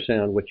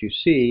ultrasound, what you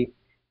see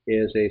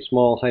is a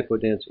small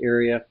hypodense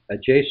area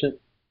adjacent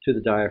to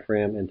the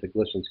diaphragm and to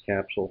Glisson's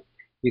capsule.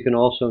 You can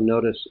also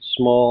notice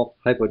small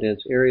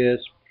hypodense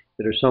areas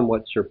that are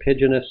somewhat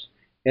serpiginous,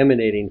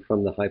 emanating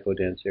from the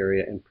hypodense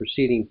area and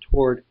proceeding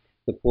toward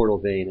the portal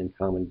vein and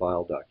common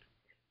bile duct.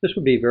 This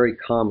would be very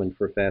common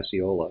for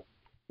fasciola,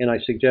 and I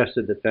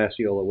suggested that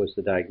fasciola was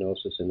the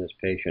diagnosis in this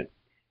patient.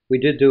 We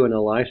did do an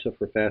ELISA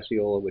for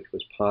fasciola, which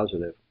was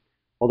positive,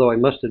 although I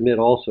must admit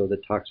also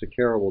that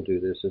Toxocara will do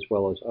this as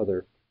well as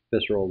other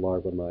visceral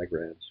larva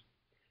migrans.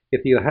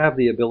 If you have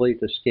the ability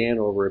to scan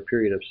over a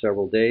period of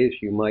several days,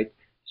 you might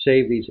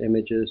save these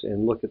images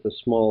and look at the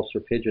small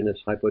serpiginous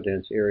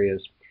hypodense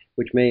areas,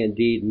 which may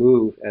indeed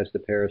move as the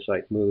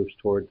parasite moves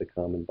toward the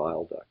common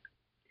bile duct.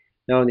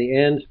 Now in the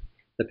end,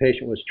 the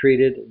patient was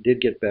treated, did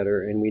get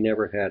better, and we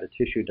never had a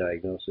tissue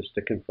diagnosis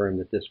to confirm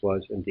that this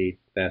was indeed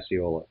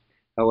fasciola.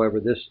 However,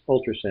 this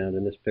ultrasound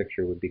in this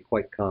picture would be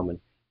quite common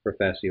for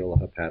fasciola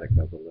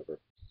hepatica of the liver.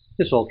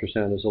 This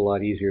ultrasound is a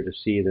lot easier to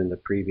see than the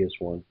previous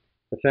one.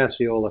 The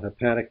fasciola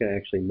hepatica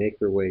actually make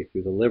their way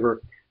through the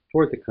liver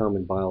toward the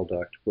common bile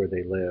duct where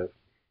they live.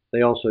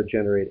 They also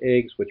generate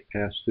eggs which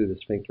pass through the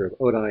sphincter of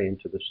Oddi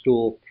into the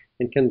stool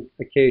and can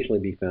occasionally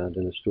be found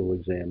in a stool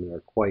exam and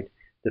are quite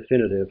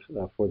definitive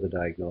for the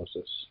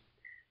diagnosis.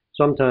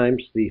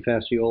 Sometimes the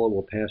fasciola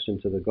will pass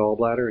into the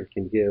gallbladder and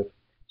can give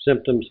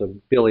symptoms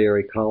of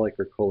biliary colic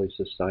or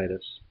cholecystitis.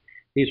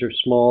 These are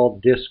small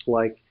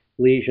disc-like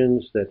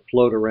lesions that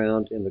float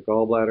around in the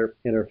gallbladder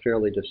and are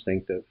fairly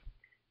distinctive.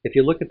 If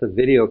you look at the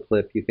video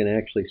clip, you can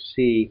actually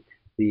see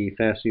the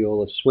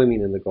fasciola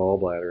swimming in the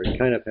gallbladder. It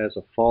kind of has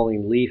a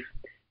falling leaf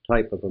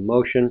type of a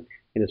motion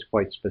and is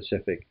quite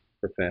specific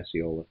for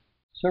fasciola.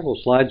 Several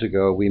slides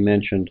ago, we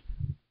mentioned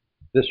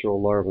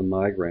visceral larva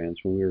migrans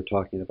when we were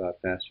talking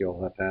about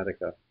fasciola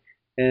hepatica.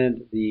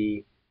 And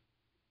the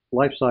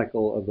life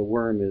cycle of the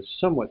worm is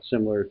somewhat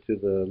similar to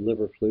the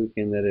liver fluke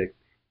in that it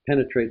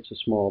penetrates the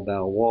small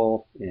bowel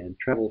wall and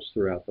travels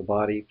throughout the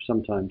body,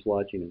 sometimes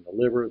lodging in the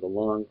liver, the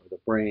lung, or the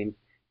brain,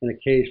 and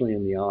occasionally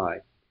in the eye.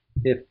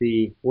 If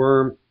the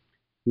worm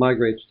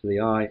migrates to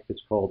the eye,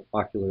 it's called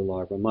ocular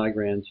larva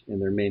migrans,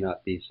 and there may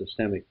not be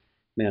systemic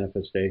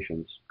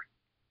manifestations.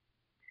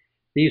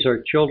 These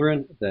are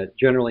children that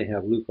generally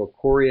have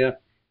leukocoria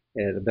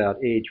at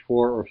about age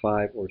 4 or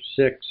 5 or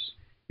 6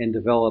 and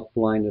develop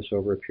blindness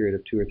over a period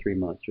of 2 or 3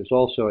 months. There's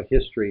also a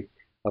history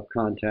of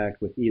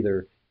contact with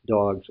either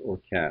dogs or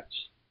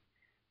cats.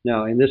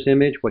 Now, in this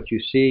image, what you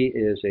see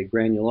is a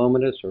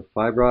granulomatous or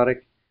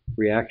fibrotic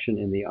reaction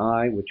in the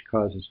eye, which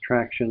causes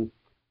traction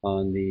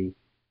on the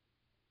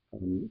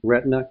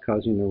retina,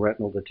 causing the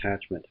retinal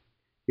detachment.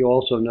 You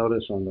also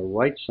notice on the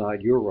right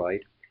side, your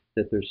right,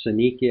 that there's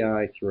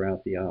synechiae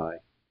throughout the eye.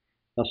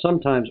 Now,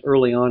 sometimes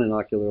early on in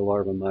ocular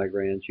larva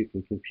migrans, you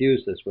can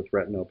confuse this with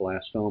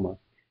retinoblastoma,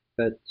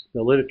 but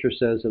the literature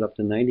says that up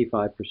to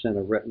 95%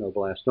 of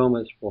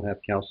retinoblastomas will have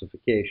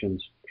calcifications,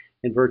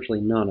 and virtually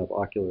none of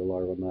ocular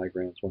larva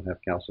migrans will have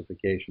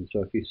calcifications.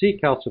 So if you see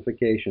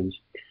calcifications,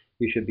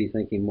 you should be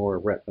thinking more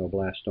of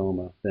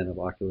retinoblastoma than of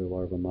ocular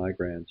larva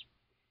migrans.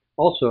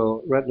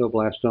 Also,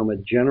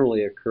 retinoblastoma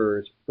generally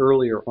occurs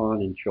earlier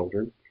on in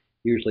children,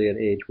 usually at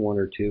age 1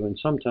 or 2, and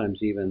sometimes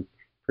even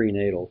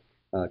prenatal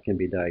can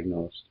be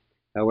diagnosed.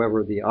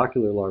 However, the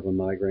ocular larva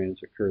migrans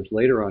occurs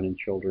later on in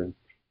children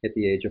at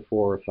the age of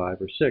 4 or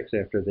 5 or 6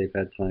 after they've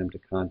had time to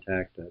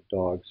contact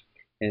dogs,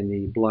 and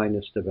the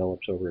blindness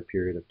develops over a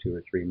period of 2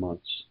 or 3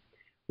 months.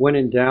 When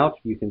in doubt,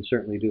 you can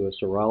certainly do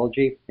a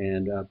serology,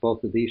 and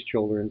both of these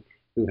children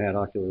who had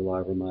ocular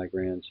larva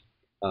migrans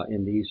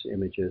in these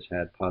images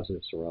had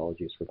positive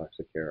serologies for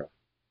Vexacara.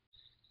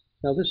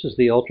 Now, this is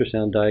the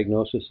ultrasound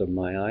diagnosis of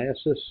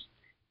myiasis,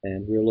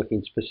 and we're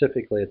looking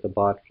specifically at the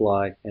bot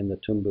fly and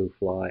the tumbu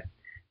fly.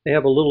 They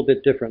have a little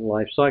bit different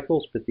life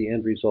cycles, but the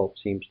end result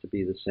seems to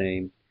be the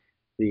same.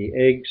 The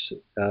eggs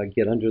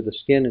get under the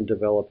skin and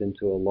develop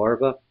into a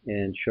larva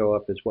and show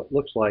up as what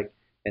looks like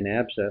an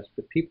abscess,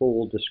 but people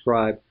will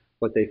describe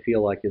what they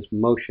feel like is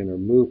motion or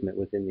movement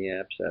within the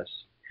abscess.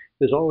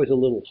 There's always a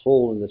little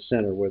hole in the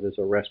center where there's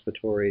a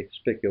respiratory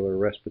spicular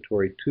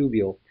respiratory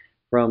tubule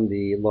from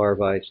the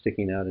larvae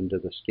sticking out into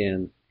the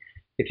skin.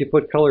 If you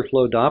put color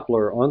flow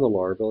Doppler on the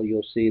larva,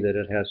 you'll see that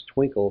it has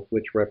twinkle,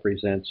 which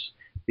represents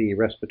the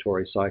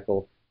respiratory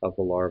cycle of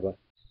the larva.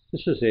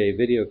 This is a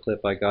video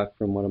clip I got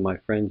from one of my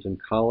friends and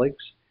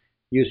colleagues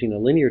using a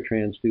linear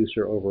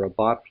transducer over a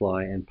bot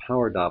fly and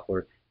power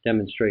Doppler,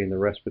 demonstrating the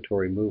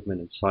respiratory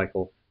movement and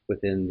cycle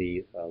within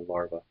the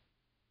larva.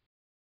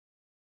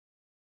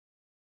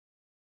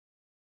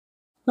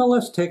 Now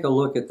let's take a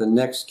look at the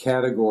next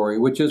category,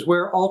 which is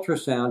where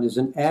ultrasound is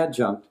an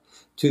adjunct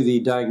to the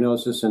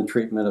diagnosis and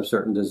treatment of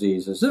certain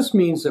diseases. This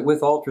means that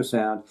with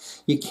ultrasound,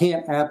 you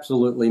can't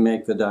absolutely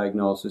make the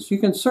diagnosis. You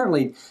can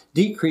certainly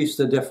decrease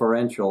the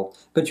differential,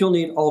 but you'll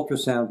need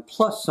ultrasound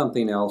plus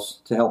something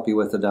else to help you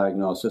with the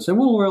diagnosis. And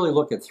we'll really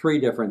look at 3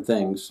 different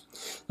things.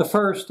 The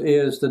first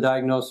is the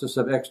diagnosis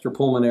of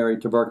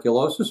extrapulmonary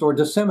tuberculosis or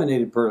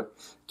disseminated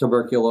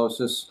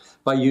tuberculosis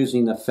by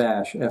using the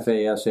FASH,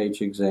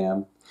 F-A-S-H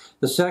exam.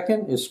 The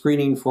second is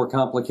screening for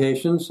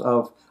complications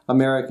of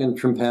American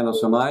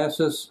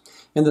trypanosomiasis.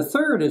 And the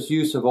third is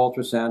use of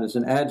ultrasound as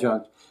an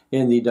adjunct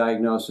in the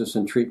diagnosis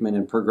and treatment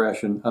and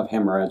progression of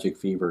hemorrhagic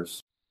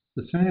fevers.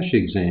 The FASH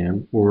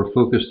exam, or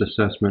focused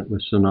assessment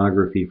with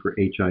sonography for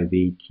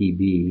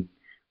HIV/TB,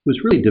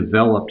 was really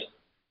developed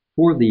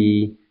for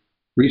the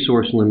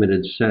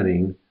resource-limited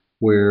setting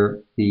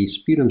where the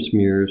sputum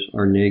smears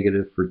are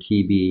negative for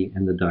TB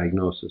and the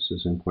diagnosis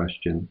is in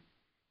question.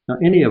 Now,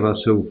 any of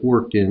us who've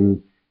worked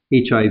in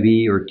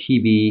HIV or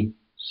TB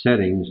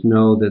settings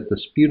know that the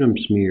sputum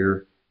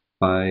smear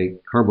by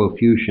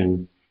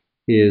carbofusion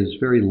is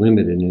very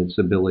limited in its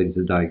ability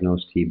to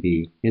diagnose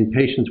TB. In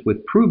patients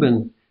with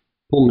proven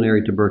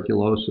pulmonary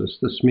tuberculosis,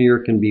 the smear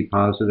can be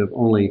positive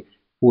only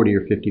 40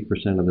 or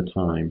 50% of the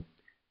time.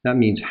 That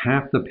means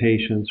half the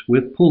patients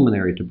with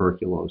pulmonary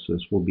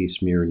tuberculosis will be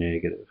smear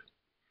negative.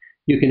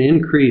 You can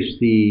increase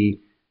the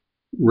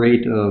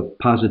rate of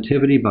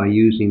positivity by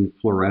using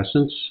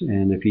fluorescence,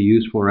 and if you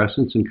use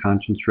fluorescence in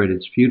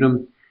concentrated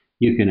sputum,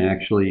 you can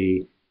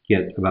actually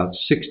get about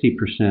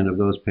 60% of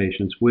those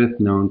patients with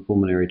known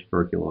pulmonary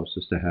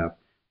tuberculosis to have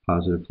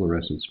positive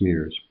fluorescent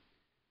smears.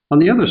 On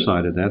the other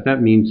side of that,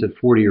 that means that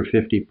 40 or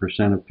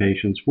 50% of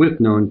patients with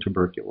known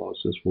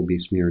tuberculosis will be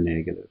smear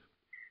negative.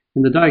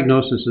 And the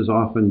diagnosis is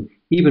often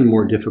even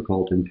more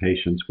difficult in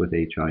patients with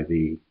HIV.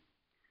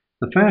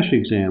 The FASH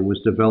exam was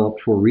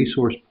developed for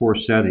resource-poor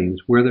settings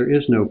where there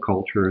is no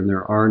culture and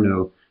there are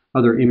no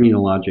other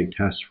immunologic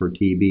tests for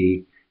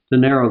TB to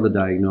narrow the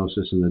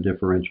diagnosis and the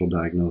differential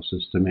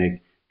diagnosis to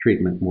make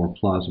treatment more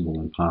plausible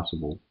and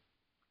possible.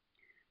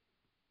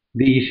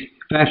 The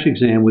FASH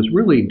exam was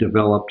really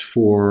developed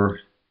for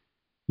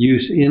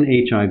use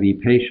in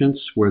HIV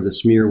patients where the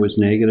smear was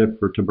negative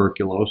for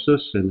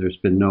tuberculosis and there's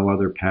been no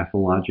other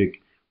pathologic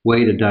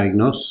way to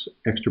diagnose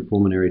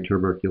extrapulmonary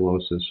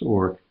tuberculosis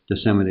or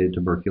disseminated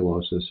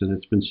tuberculosis, and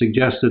it's been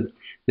suggested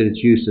that its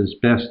use is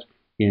best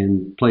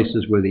in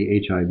places where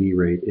the HIV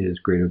rate is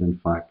greater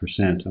than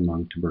 5%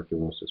 among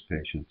tuberculosis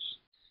patients.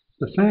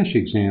 The FASH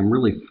exam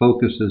really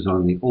focuses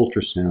on the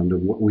ultrasound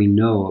of what we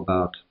know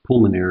about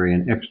pulmonary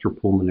and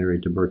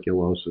extrapulmonary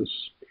tuberculosis.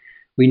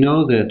 We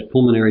know that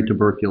pulmonary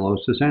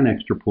tuberculosis and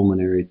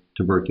extrapulmonary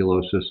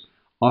tuberculosis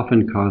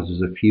often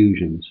causes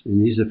effusions,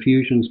 and these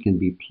effusions can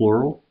be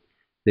pleural,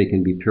 they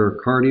can be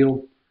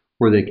pericardial,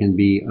 or they can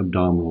be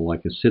abdominal,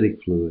 like acidic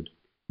fluid,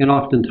 and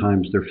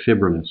oftentimes they're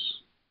fibrinous.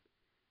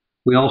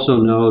 We also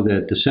know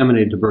that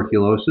disseminated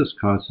tuberculosis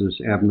causes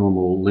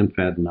abnormal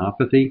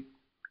lymphadenopathy,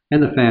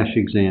 and the FASH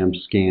exam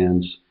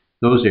scans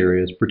those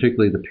areas,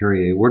 particularly the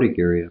periaortic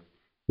area,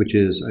 which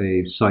is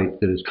a site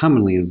that is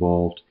commonly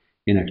involved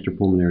in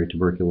extrapulmonary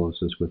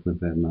tuberculosis with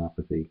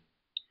lymphadenopathy.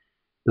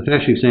 The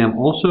FASH exam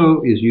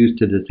also is used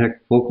to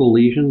detect focal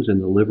lesions in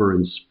the liver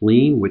and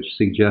spleen, which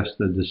suggest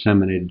a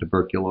disseminated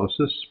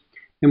tuberculosis,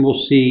 and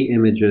we'll see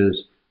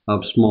images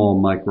of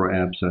small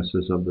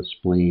microabscesses of the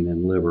spleen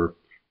and liver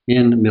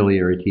in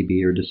miliary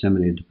TB or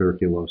disseminated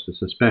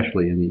tuberculosis,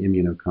 especially in the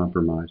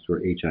immunocompromised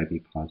or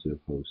HIV-positive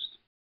host.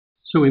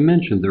 So we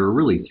mentioned there are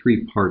really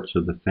three parts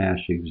of the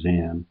FASH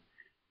exam.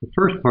 The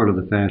first part of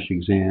the FASH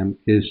exam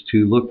is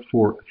to look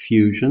for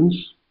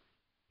effusions,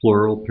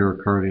 pleural,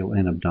 pericardial,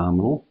 and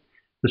abdominal.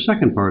 The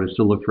second part is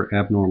to look for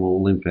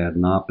abnormal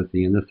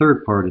lymphadenopathy, and the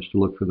third part is to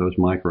look for those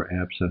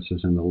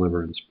microabscesses in the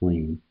liver and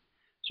spleen.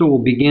 So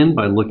we'll begin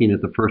by looking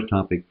at the first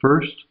topic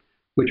first,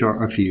 which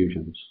are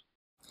effusions.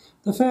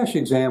 The FASH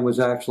exam was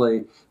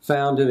actually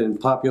founded and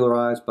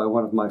popularized by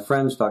one of my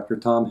friends, Dr.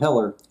 Tom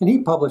Heller, and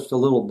he published a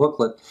little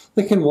booklet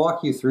that can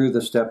walk you through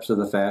the steps of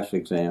the FASH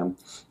exam.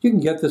 You can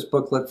get this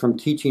booklet from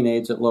Teaching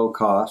Aids at Low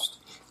Cost,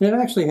 and it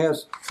actually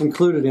has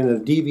included in a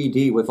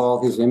DVD with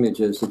all his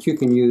images that you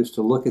can use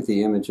to look at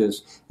the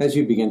images as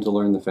you begin to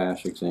learn the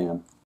FASH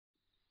exam.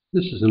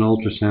 This is an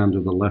ultrasound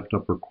of the left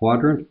upper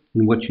quadrant,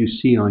 and what you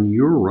see on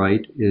your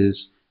right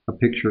is a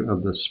picture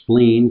of the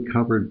spleen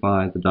covered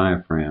by the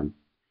diaphragm.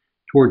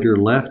 Toward your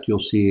left, you'll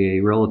see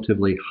a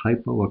relatively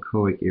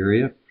hypoechoic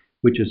area,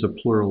 which is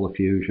a pleural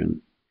effusion.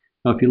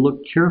 Now, if you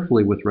look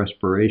carefully with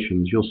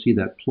respirations, you'll see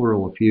that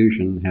pleural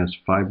effusion has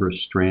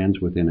fibrous strands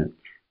within it,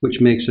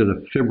 which makes it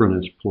a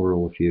fibrinous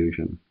pleural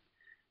effusion.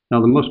 Now,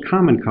 the most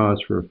common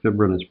cause for a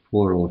fibrinous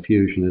pleural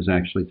effusion is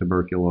actually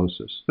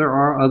tuberculosis. There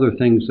are other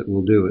things that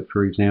will do it,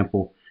 for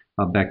example,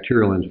 a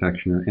bacterial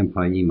infection or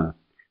empyema.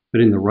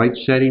 But in the right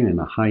setting, in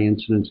a high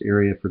incidence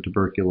area for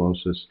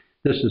tuberculosis,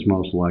 this is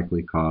most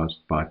likely caused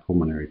by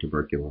pulmonary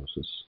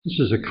tuberculosis. This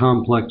is a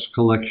complex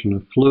collection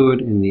of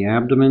fluid in the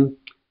abdomen,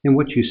 and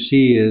what you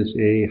see is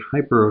a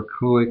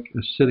hyperechoic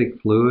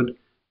acidic fluid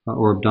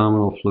or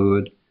abdominal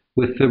fluid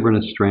with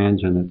fibrinous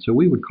strands in it. So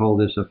we would call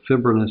this a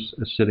fibrinous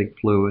acidic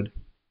fluid.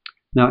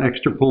 Now,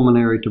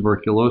 extrapulmonary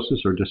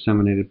tuberculosis or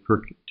disseminated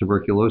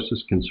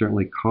tuberculosis can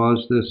certainly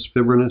cause this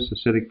fibrinous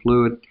acidic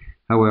fluid.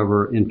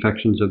 However,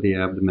 infections of the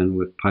abdomen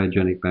with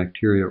pyogenic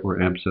bacteria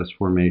or abscess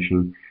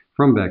formation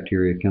from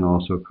bacteria can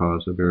also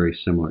cause a very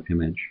similar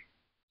image.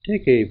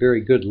 Take a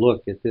very good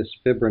look at this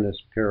fibrinous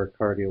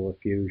pericardial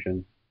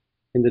effusion.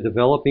 In the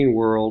developing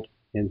world,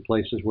 in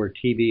places where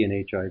TB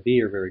and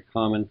HIV are very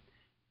common,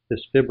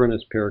 this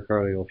fibrinous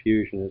pericardial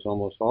effusion is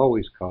almost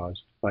always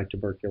caused by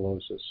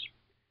tuberculosis.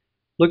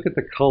 Look at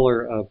the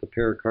color of the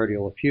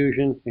pericardial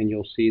effusion and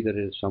you'll see that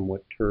it is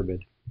somewhat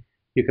turbid.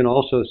 You can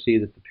also see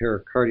that the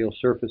pericardial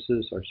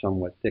surfaces are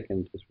somewhat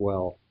thickened as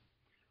well.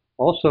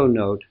 Also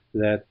note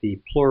that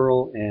the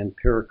pleural and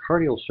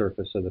pericardial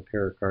surface of the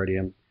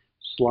pericardium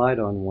slide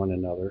on one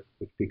another,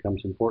 which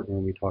becomes important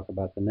when we talk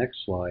about the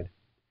next slide.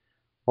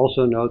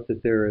 Also note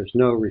that there is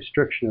no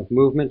restriction of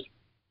movement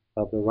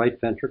of the right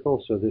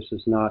ventricle, so this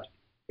is not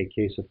a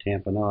case of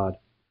tamponade.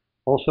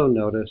 Also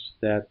notice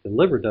that the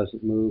liver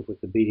doesn't move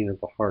with the beating of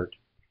the heart,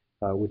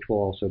 which will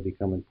also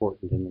become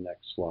important in the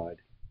next slide.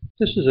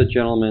 This is a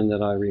gentleman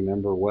that I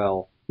remember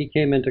well. He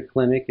came into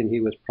clinic and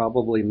he was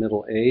probably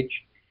middle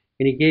age,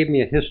 and he gave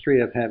me a history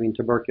of having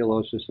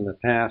tuberculosis in the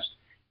past,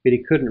 but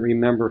he couldn't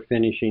remember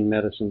finishing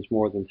medicines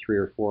more than 3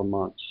 or 4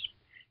 months.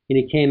 And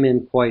he came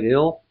in quite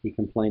ill. He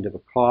complained of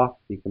a cough,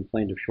 he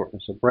complained of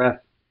shortness of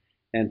breath,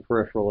 and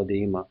peripheral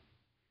edema.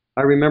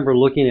 I remember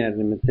looking at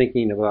him and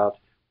thinking about,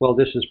 well,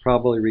 this is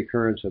probably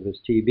recurrence of his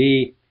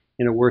TB.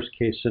 In a worst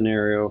case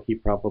scenario, he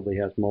probably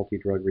has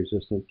multi-drug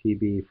resistant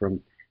TB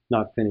from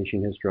not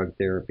finishing his drug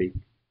therapy.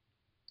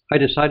 I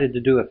decided to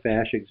do a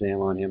FASH exam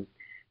on him,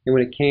 and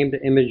when it came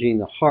to imaging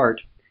the heart,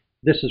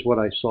 this is what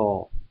I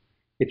saw.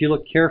 If you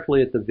look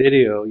carefully at the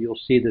video, you'll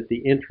see that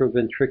the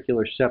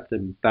intraventricular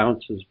septum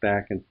bounces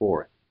back and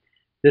forth.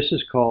 This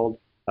is called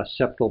a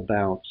septal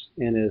bounce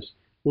and is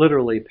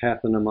literally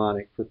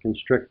pathognomonic for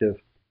constrictive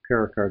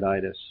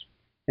pericarditis.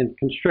 And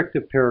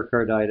constrictive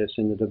pericarditis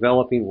in the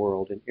developing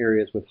world in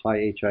areas with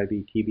high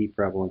HIV-TB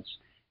prevalence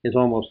is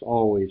almost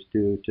always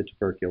due to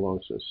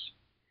tuberculosis.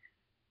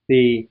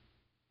 The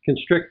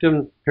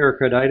constrictive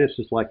pericarditis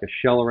is like a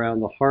shell around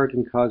the heart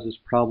and causes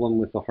problem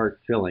with the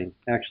heart filling.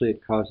 Actually,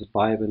 it causes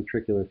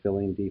biventricular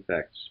filling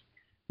defects.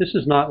 This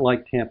is not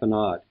like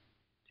tamponade.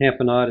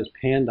 Tamponade is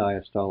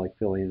pan-diastolic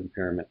filling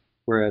impairment,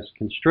 whereas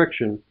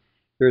constriction,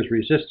 there is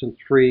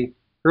resistance-free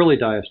early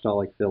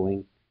diastolic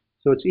filling,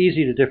 so it's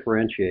easy to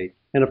differentiate.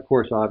 And of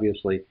course,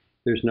 obviously,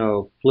 there's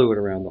no fluid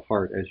around the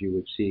heart as you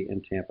would see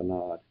in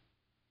tamponade.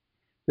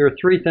 There are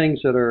three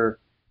things that are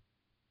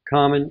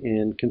common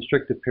in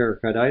constrictive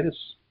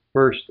pericarditis.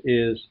 First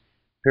is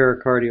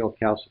pericardial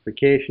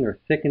calcification or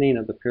thickening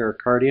of the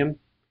pericardium,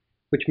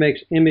 which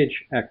makes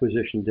image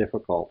acquisition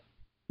difficult.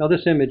 Now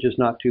this image is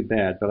not too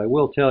bad, but I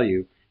will tell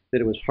you that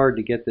it was hard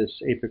to get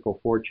this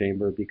apical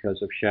forechamber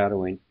because of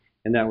shadowing,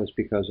 and that was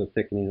because of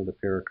thickening of the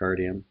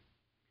pericardium.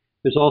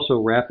 There's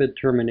also rapid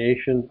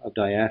termination of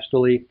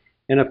diastole,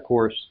 and of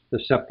course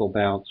the septal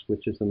bounce,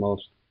 which is the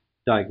most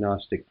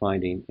diagnostic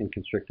finding in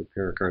constrictive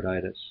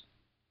pericarditis.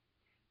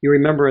 You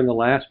remember in the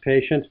last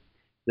patient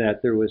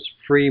that there was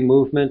free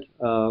movement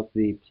of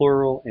the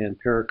pleural and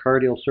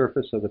pericardial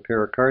surface of the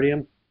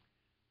pericardium.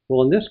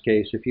 Well, in this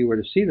case, if you were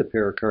to see the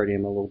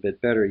pericardium a little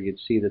bit better, you'd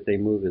see that they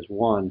move as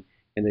one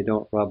and they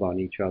don't rub on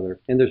each other.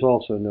 And there's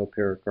also no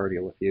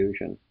pericardial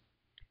effusion.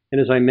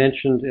 And as I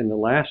mentioned in the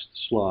last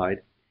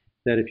slide,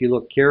 that if you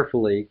look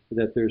carefully,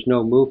 that there's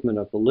no movement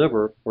of the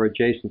liver or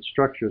adjacent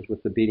structures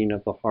with the beating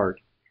of the heart.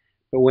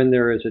 But when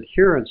there is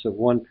adherence of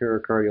one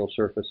pericardial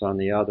surface on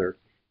the other,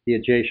 the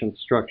adjacent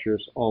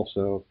structures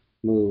also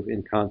move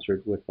in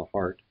concert with the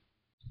heart.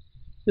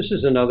 This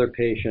is another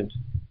patient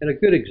and a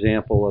good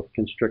example of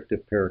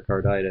constrictive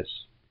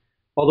pericarditis.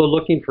 Although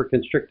looking for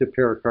constrictive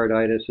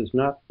pericarditis is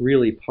not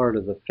really part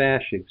of the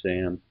FASH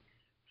exam,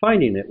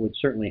 finding it would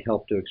certainly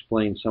help to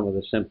explain some of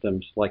the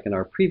symptoms, like in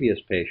our previous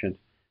patient,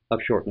 of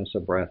shortness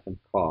of breath and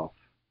cough.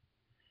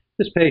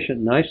 This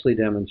patient nicely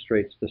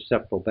demonstrates the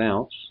septal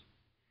bounce.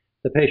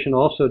 The patient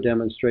also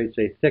demonstrates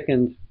a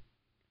thickened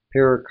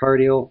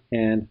pericardial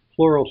and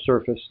pleural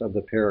surface of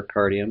the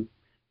pericardium,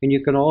 and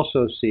you can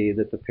also see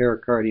that the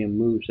pericardium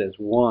moves as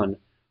one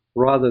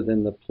rather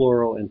than the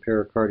pleural and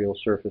pericardial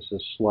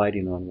surfaces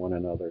sliding on one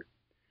another.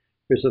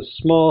 There's a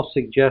small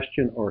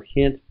suggestion or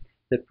hint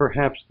that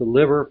perhaps the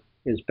liver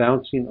is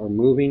bouncing or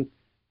moving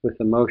with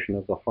the motion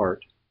of the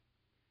heart.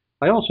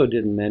 I also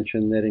didn't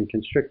mention that in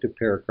constrictive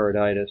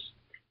pericarditis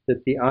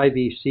that the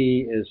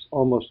IVC is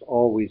almost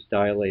always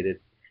dilated,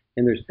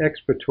 and there's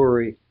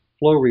expiratory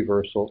flow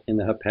reversal in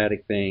the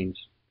hepatic veins.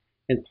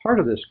 In part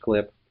of this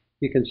clip,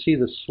 you can see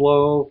the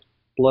slow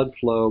blood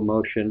flow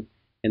motion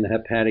in the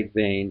hepatic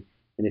vein,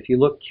 and if you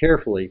look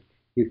carefully,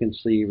 you can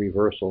see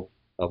reversal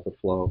of the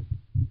flow.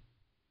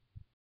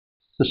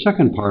 The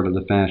second part of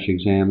the FASH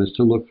exam is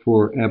to look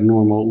for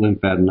abnormal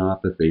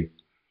lymphadenopathy.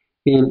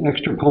 In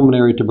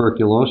extrapulmonary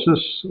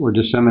tuberculosis or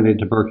disseminated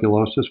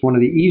tuberculosis, one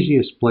of the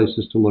easiest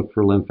places to look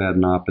for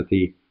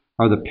lymphadenopathy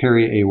are the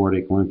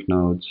periaortic lymph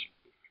nodes.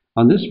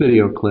 On this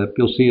video clip,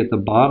 you'll see at the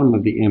bottom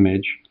of the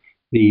image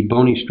the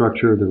bony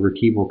structure of the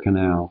vertebral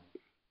canal.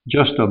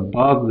 Just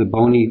above the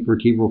bony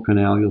vertebral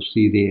canal, you'll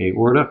see the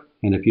aorta,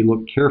 and if you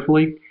look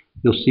carefully,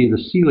 you'll see the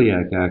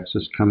celiac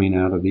axis coming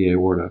out of the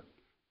aorta.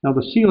 Now,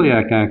 the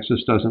celiac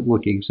axis doesn't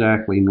look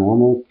exactly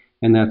normal,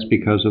 and that's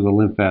because of the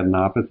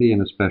lymphadenopathy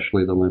and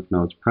especially the lymph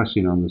nodes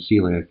pressing on the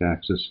celiac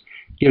axis,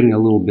 giving a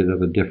little bit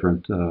of a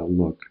different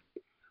look.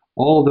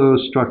 All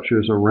those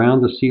structures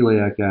around the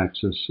celiac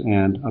axis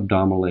and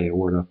abdominal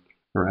aorta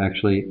are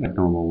actually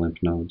abnormal lymph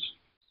nodes.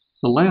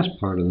 The last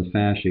part of the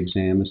FASH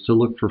exam is to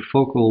look for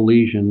focal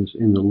lesions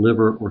in the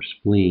liver or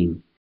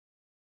spleen.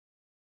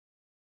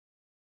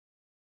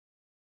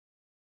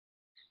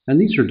 And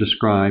these are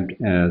described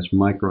as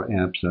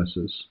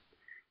microabscesses.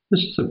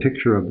 This is a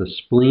picture of the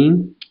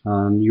spleen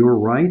on your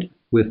right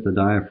with the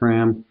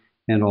diaphragm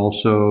and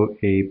also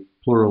a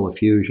pleural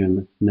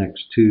effusion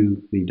next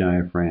to the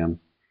diaphragm.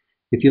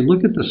 If you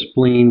look at the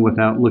spleen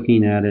without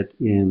looking at it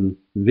in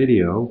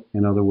video,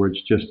 in other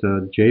words, just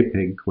a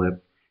JPEG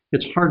clip,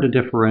 it's hard to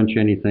differentiate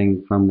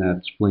anything from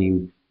that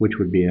spleen which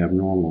would be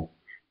abnormal.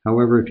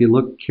 However, if you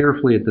look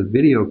carefully at the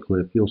video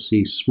clip, you'll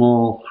see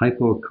small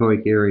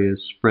hypoechoic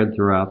areas spread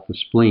throughout the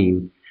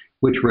spleen,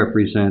 which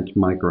represent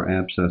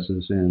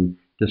microabscesses in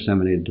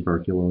disseminated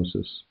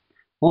tuberculosis.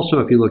 Also,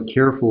 if you look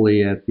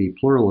carefully at the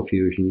pleural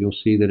effusion, you'll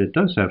see that it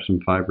does have some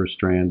fibrous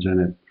strands in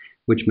it,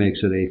 which makes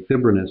it a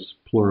fibrinous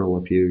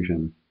pleural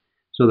effusion.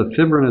 So the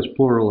fibrinous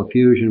pleural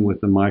effusion with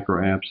the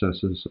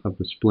microabscesses of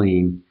the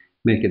spleen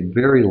make it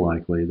very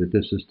likely that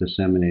this is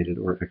disseminated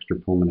or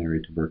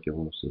extrapulmonary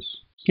tuberculosis.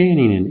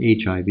 Scanning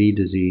in HIV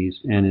disease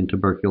and in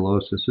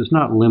tuberculosis is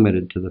not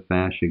limited to the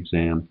FASH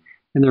exam,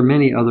 and there are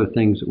many other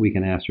things that we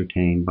can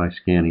ascertain by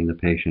scanning the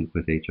patient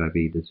with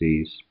HIV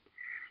disease.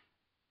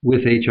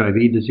 With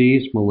HIV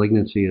disease,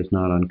 malignancy is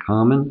not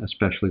uncommon,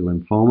 especially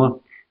lymphoma,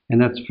 and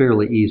that's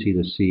fairly easy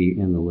to see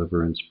in the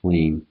liver and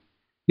spleen.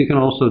 You can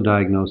also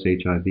diagnose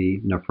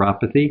HIV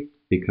nephropathy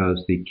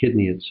because the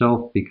kidney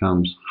itself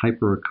becomes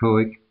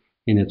hyperechoic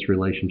in its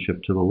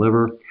relationship to the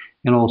liver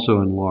and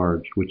also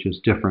enlarged, which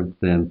is different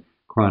than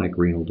chronic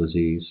renal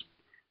disease.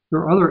 There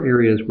are other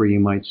areas where you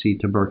might see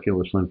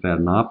tuberculous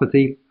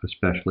lymphadenopathy,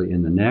 especially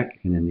in the neck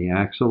and in the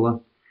axilla.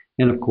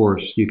 And of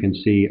course, you can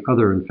see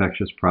other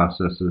infectious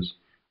processes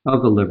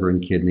of the liver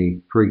and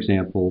kidney, for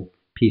example,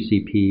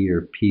 PCP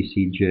or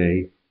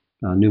PCJ,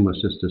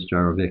 pneumocystis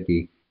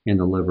gyrovicki, in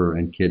the liver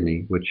and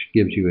kidney, which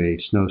gives you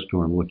a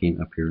snowstorm-looking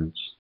appearance.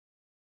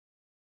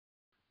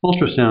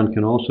 Ultrasound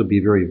can also be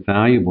very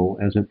valuable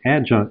as an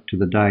adjunct to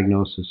the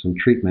diagnosis and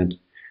treatment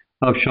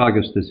of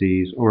Chagas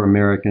disease or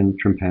American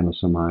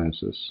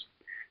trypanosomiasis.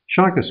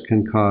 Chagas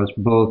can cause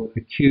both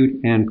acute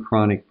and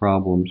chronic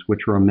problems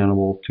which are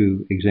amenable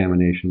to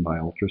examination by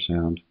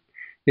ultrasound.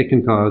 It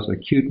can cause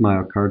acute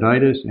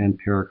myocarditis and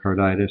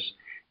pericarditis,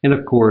 and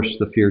of course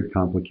the feared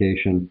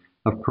complication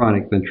of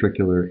chronic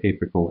ventricular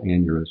apical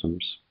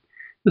aneurysms.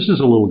 This is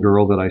a little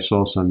girl that I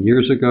saw some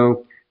years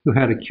ago who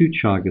had acute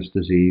Chagas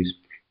disease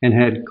and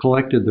had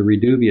collected the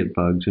reduviate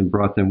bugs and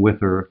brought them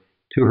with her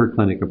to her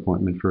clinic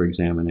appointment for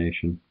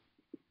examination.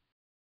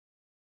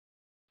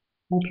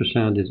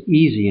 Ultrasound is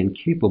easy and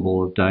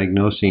capable of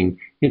diagnosing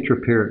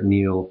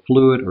intraperitoneal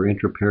fluid or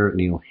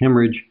intraperitoneal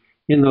hemorrhage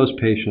in those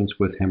patients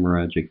with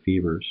hemorrhagic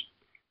fevers.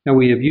 Now,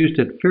 we have used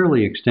it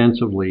fairly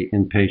extensively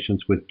in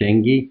patients with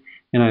dengue,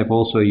 and I've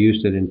also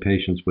used it in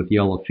patients with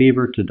yellow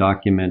fever to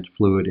document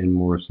fluid in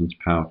Morrison's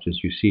pouch,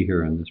 as you see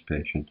here in this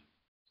patient.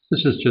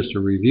 This is just a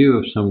review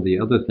of some of the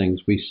other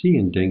things we see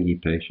in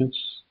dengue patients.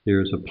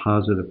 There's a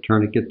positive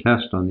tourniquet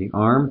test on the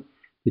arm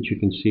that you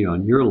can see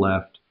on your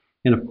left,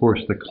 and of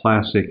course the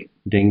classic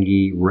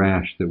dengue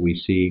rash that we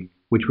see,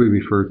 which we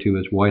refer to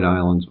as white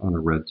islands on a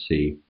Red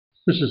Sea.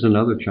 This is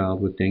another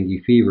child with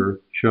dengue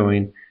fever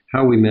showing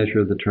how we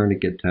measure the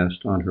tourniquet test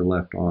on her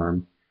left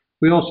arm.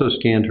 We also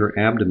scanned her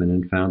abdomen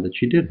and found that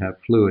she did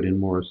have fluid in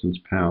Morrison's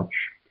pouch.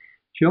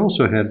 She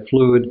also had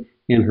fluid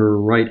in her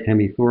right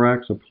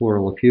hemithorax, a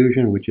pleural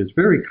effusion, which is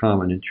very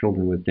common in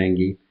children with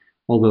dengue.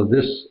 Although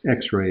this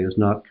x-ray is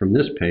not from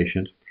this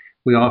patient,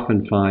 we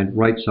often find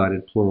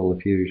right-sided pleural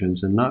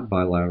effusions and not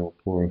bilateral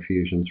pleural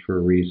effusions for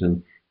a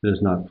reason that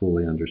is not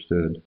fully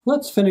understood.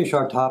 Let's finish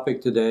our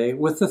topic today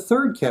with the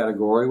third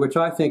category, which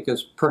I think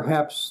is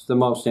perhaps the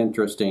most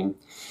interesting,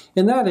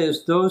 and that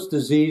is those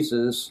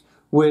diseases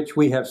which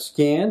we have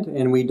scanned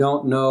and we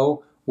don't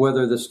know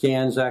whether the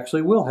scans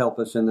actually will help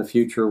us in the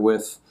future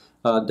with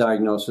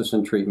diagnosis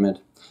and treatment.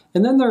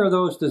 And then there are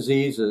those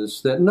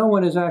diseases that no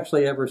one has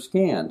actually ever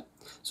scanned.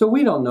 So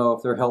we don't know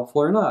if they're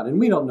helpful or not, and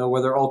we don't know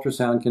whether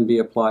ultrasound can be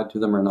applied to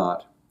them or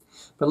not.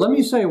 But let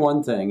me say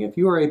one thing, if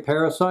you are a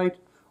parasite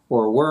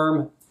or a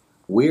worm,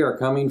 we are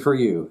coming for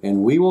you,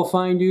 and we will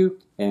find you,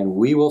 and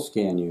we will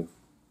scan you.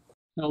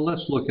 Now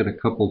let's look at a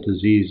couple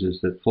diseases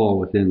that fall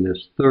within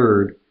this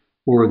third,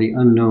 or the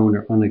unknown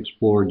or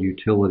unexplored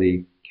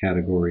utility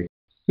category.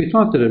 We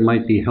thought that it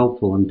might be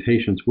helpful in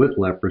patients with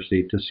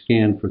leprosy to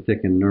scan for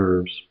thickened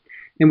nerves,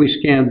 and we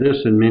scanned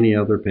this in many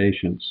other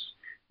patients.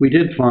 We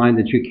did find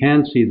that you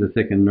can see the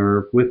thickened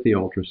nerve with the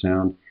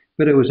ultrasound,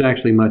 but it was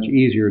actually much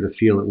easier to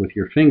feel it with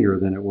your finger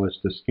than it was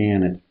to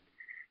scan it.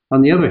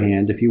 On the other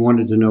hand, if you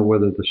wanted to know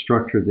whether the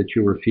structure that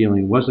you were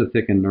feeling was a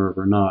thickened nerve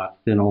or not,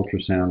 then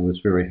ultrasound was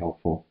very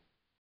helpful.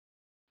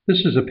 This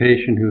is a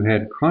patient who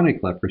had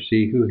chronic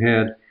leprosy, who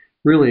had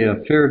really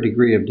a fair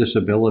degree of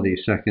disability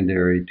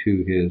secondary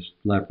to his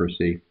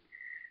leprosy.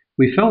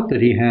 We felt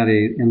that he had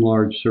an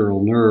enlarged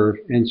sural nerve,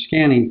 and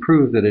scanning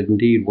proved that it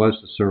indeed was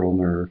the sural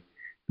nerve.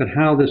 But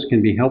how this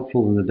can be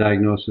helpful in the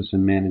diagnosis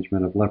and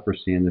management of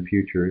leprosy in the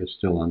future is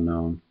still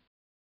unknown.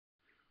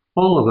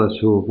 All of us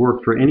who have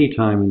worked for any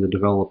time in the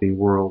developing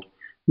world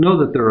know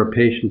that there are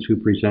patients who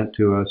present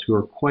to us who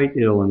are quite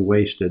ill and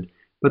wasted,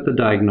 but the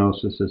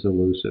diagnosis is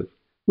elusive.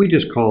 We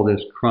just call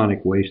this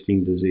chronic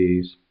wasting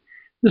disease.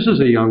 This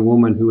is a young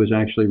woman who was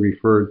actually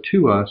referred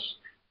to us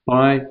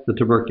by the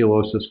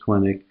tuberculosis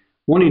clinic,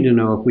 wanting to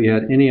know if we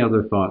had any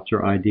other thoughts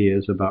or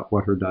ideas about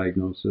what her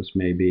diagnosis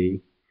may be.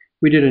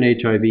 We did an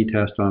HIV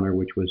test on her,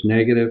 which was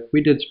negative.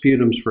 We did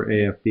sputums for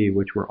AFB,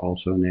 which were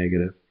also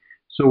negative.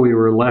 So we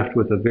were left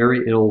with a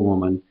very ill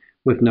woman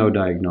with no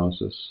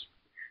diagnosis.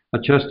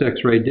 A chest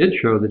x-ray did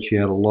show that she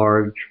had a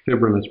large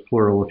fibrinous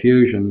pleural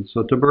effusion,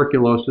 so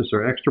tuberculosis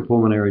or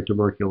extrapulmonary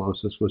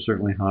tuberculosis was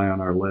certainly high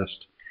on our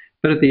list.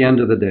 But at the end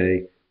of the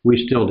day,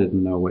 we still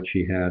didn't know what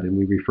she had, and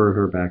we referred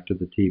her back to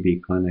the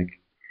TB clinic.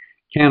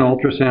 Can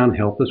ultrasound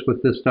help us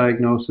with this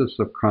diagnosis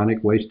of chronic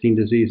wasting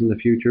disease in the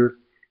future?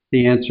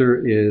 The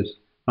answer is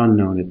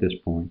unknown at this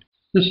point.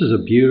 This is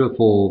a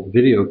beautiful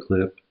video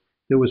clip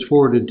that was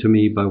forwarded to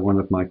me by one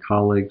of my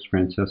colleagues,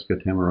 Francesca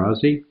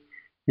Tamarazzi,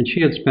 and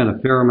she had spent a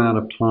fair amount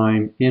of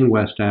time in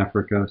West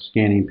Africa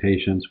scanning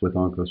patients with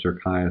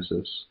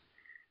onchocerciasis.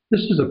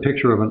 This is a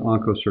picture of an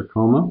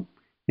onchosarcoma,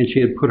 and she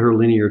had put her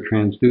linear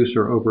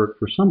transducer over it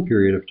for some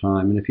period of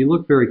time, and if you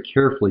look very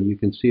carefully, you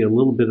can see a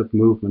little bit of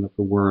movement of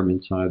the worm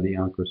inside the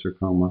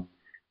onchosarcoma.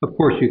 Of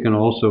course, you can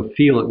also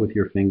feel it with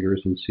your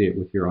fingers and see it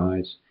with your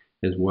eyes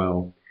as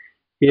well.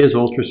 Is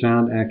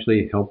ultrasound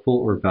actually helpful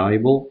or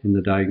valuable in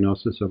the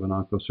diagnosis of an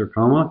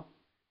onchosarcoma?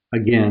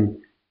 Again,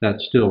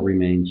 that still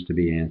remains to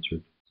be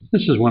answered.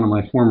 This is one of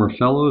my former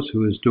fellows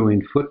who is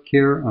doing foot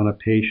care on a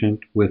patient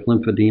with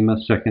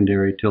lymphedema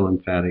secondary to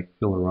lymphatic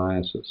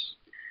filariasis.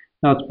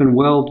 Now, it's been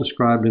well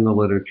described in the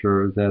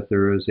literature that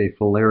there is a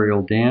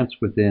filarial dance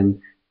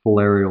within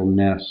filarial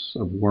nests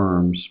of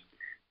worms.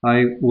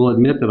 I will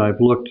admit that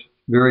I've looked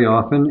very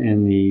often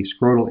in the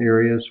scrotal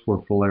areas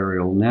for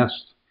filarial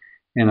nests,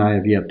 and I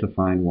have yet to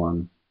find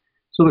one.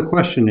 So the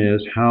question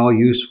is, how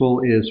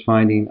useful is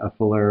finding a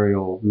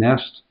filarial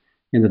nest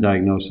in the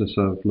diagnosis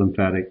of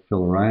lymphatic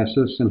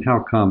filariasis, and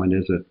how common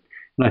is it?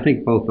 And I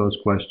think both those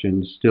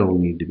questions still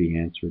need to be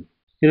answered.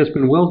 It has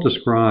been well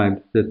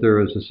described that there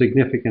is a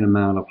significant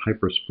amount of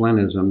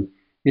hypersplenism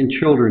in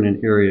children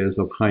in areas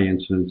of high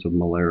incidence of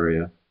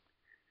malaria.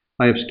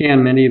 I have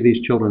scanned many of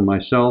these children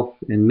myself,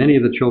 and many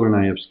of the children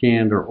I have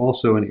scanned are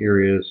also in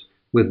areas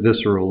with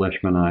visceral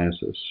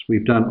leishmaniasis.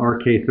 We've done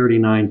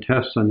RK39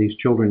 tests on these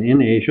children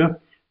in Asia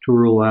to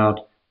rule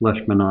out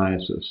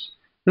leishmaniasis.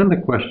 Then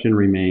the question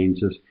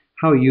remains is,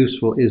 how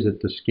useful is it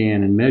to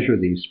scan and measure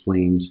these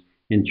spleens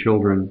in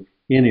children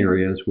in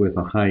areas with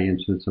a high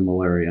incidence of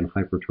malaria and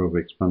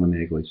hypertrophic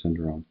splenomegaly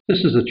syndrome?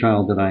 This is a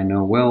child that I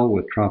know well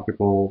with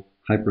tropical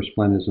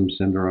hypersplenism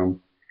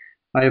syndrome.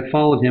 I have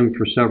followed him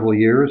for several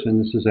years, and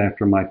this is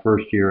after my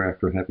first year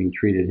after having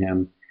treated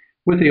him.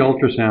 With the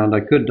ultrasound,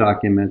 I could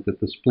document that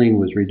the spleen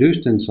was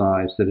reduced in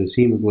size, that his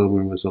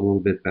hemoglobin was a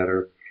little bit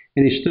better,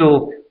 and he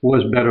still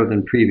was better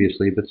than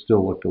previously, but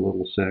still looked a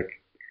little sick.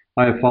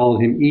 I have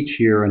followed him each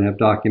year and have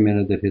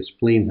documented that his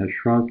spleen has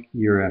shrunk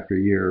year after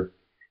year.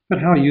 But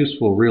how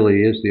useful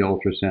really is the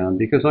ultrasound?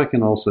 Because I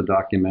can also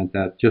document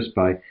that just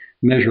by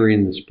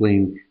measuring the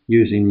spleen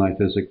using my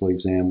physical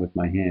exam with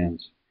my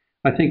hands.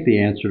 I think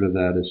the answer to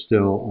that is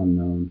still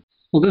unknown.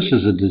 Well, this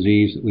is a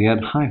disease that we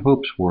had high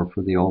hopes for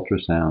the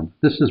ultrasound.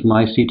 This is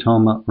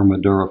mycetoma or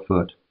Madura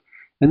foot.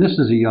 And this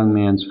is a young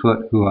man's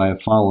foot who I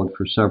have followed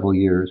for several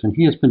years, and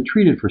he has been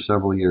treated for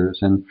several years,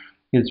 and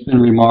it's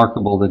been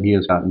remarkable that he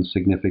has gotten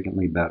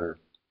significantly better.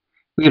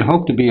 We had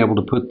hoped to be able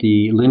to put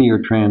the linear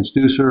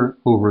transducer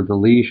over the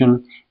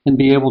lesion and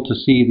be able to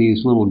see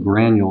these little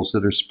granules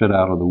that are spit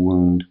out of the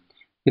wound.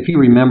 If you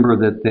remember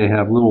that they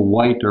have little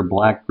white or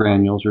black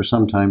granules, or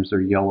sometimes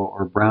they're yellow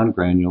or brown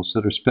granules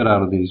that are spit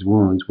out of these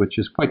wounds, which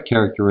is quite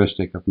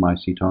characteristic of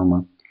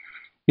mycetoma.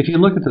 If you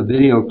look at the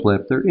video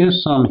clip, there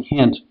is some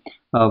hint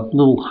of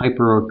little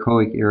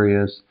hyperechoic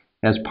areas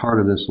as part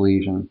of this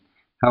lesion.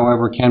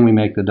 However, can we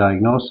make the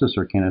diagnosis,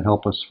 or can it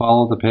help us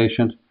follow the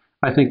patient?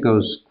 I think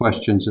those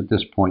questions at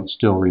this point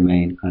still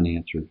remain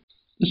unanswered.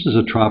 This is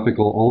a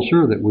tropical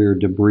ulcer that we're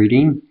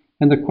debriding,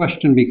 and the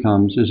question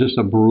becomes, is this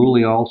a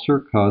Buruli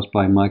ulcer caused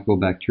by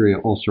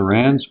Mycobacteria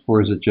ulcerans,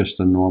 or is it just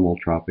a normal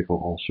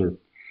tropical ulcer?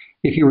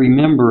 If you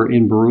remember,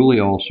 in Buruli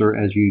ulcer,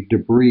 as you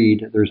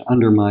debride, there's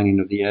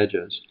undermining of the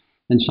edges.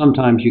 And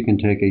sometimes you can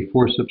take a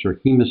forceps or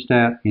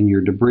hemostat in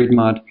your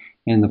debridement,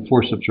 and the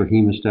forceps or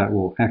hemostat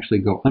will actually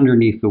go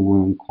underneath the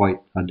wound quite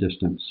a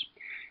distance.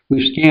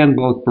 We've scanned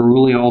both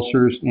Buruli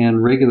ulcers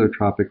and regular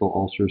tropical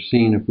ulcers,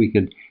 seeing if we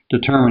could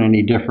determine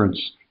any difference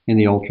in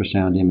the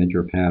ultrasound image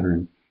or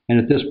pattern. And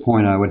at this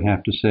point, I would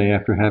have to say,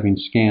 after having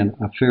scanned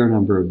a fair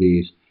number of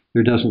these,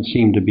 there doesn't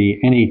seem to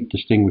be any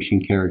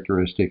distinguishing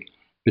characteristic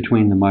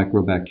between the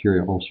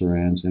Mycobacteria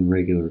ulcerans and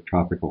regular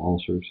tropical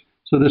ulcers.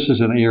 So this is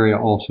an area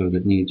also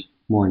that needs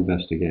more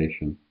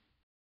investigation.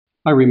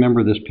 I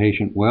remember this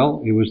patient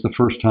well. It was the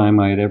first time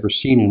I had ever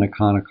seen an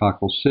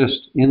echinococcal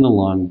cyst in the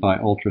lung by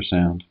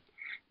ultrasound.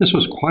 This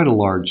was quite a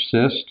large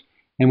cyst,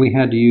 and we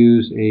had to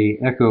use an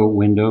echo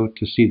window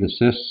to see the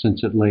cyst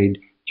since it laid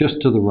just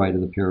to the right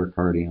of the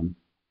pericardium.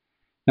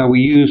 Now,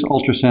 we use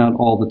ultrasound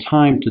all the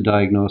time to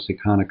diagnose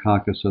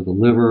echinococcus of the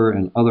liver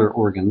and other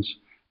organs,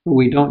 but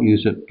we don't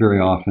use it very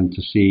often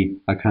to see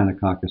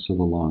echinococcus of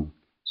the lung.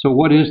 So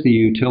what is the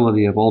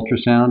utility of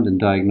ultrasound in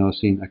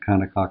diagnosing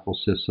echinococcal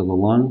cysts of the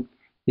lung?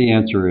 The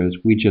answer is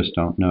we just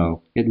don't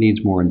know. It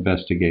needs more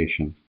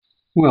investigation.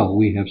 Well,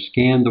 we have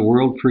scanned the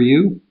world for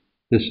you.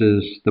 This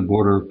is the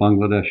border of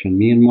Bangladesh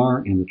and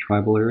Myanmar in the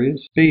tribal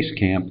areas. Base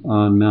camp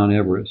on Mount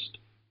Everest.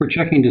 We're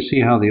checking to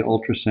see how the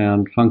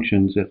ultrasound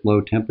functions at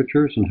low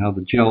temperatures and how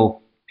the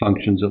gel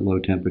functions at low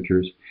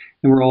temperatures.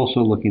 And we're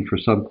also looking for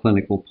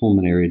subclinical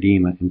pulmonary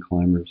edema in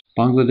climbers.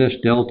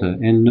 Bangladesh Delta,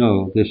 and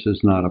no, this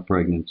is not a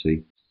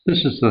pregnancy.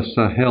 This is the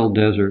Sahel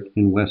Desert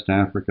in West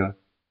Africa.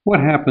 What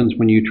happens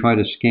when you try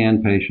to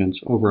scan patients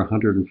over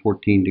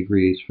 114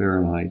 degrees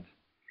Fahrenheit?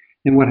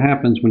 And what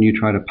happens when you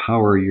try to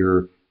power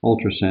your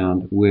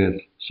ultrasound with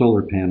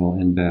solar panel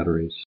and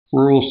batteries?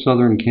 Rural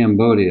southern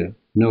Cambodia,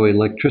 no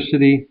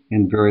electricity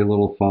and very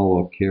little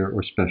follow-up care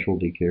or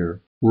specialty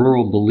care.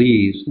 Rural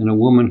Belize, and a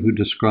woman who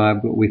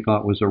described what we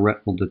thought was a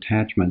retinal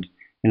detachment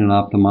and an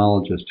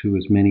ophthalmologist who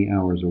was many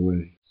hours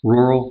away.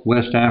 Rural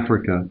West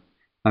Africa,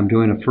 I'm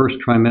doing a first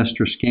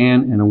trimester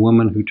scan and a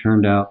woman who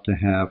turned out to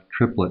have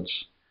triplets.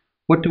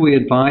 What do we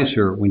advise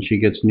her when she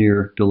gets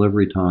near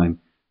delivery time,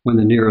 when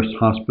the nearest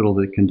hospital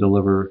that can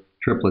deliver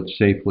triplets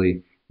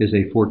safely is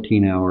a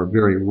 14-hour,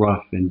 very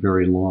rough and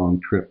very long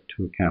trip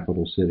to a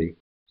capital city?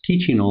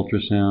 Teaching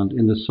ultrasound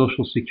in the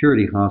Social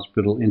Security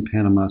Hospital in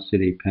Panama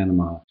City,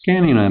 Panama.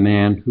 Scanning a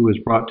man who was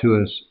brought to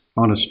us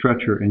on a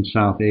stretcher in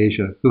South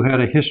Asia who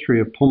had a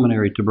history of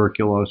pulmonary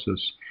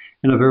tuberculosis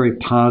and a very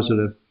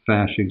positive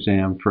FASH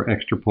exam for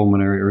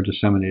extrapulmonary or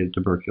disseminated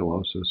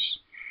tuberculosis.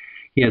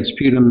 He had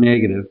sputum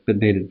negative, but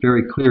made it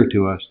very clear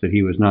to us that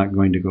he was not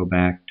going to go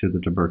back to the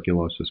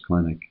tuberculosis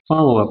clinic.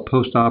 Follow-up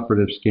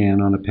post-operative scan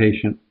on a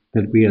patient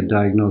that we had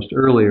diagnosed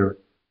earlier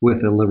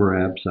with a liver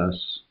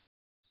abscess.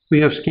 We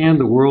have scanned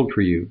the world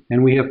for you,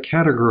 and we have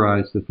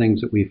categorized the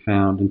things that we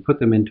found and put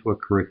them into a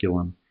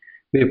curriculum.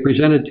 We have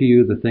presented to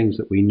you the things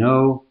that we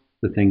know,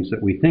 the things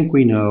that we think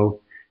we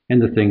know,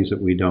 and the things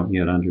that we don't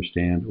yet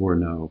understand or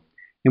know.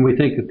 And we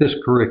think that this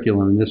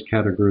curriculum and this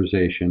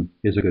categorization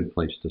is a good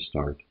place to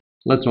start.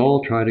 Let's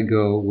all try to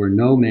go where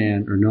no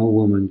man or no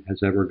woman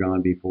has ever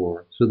gone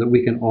before, so that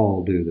we can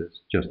all do this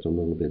just a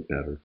little bit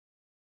better.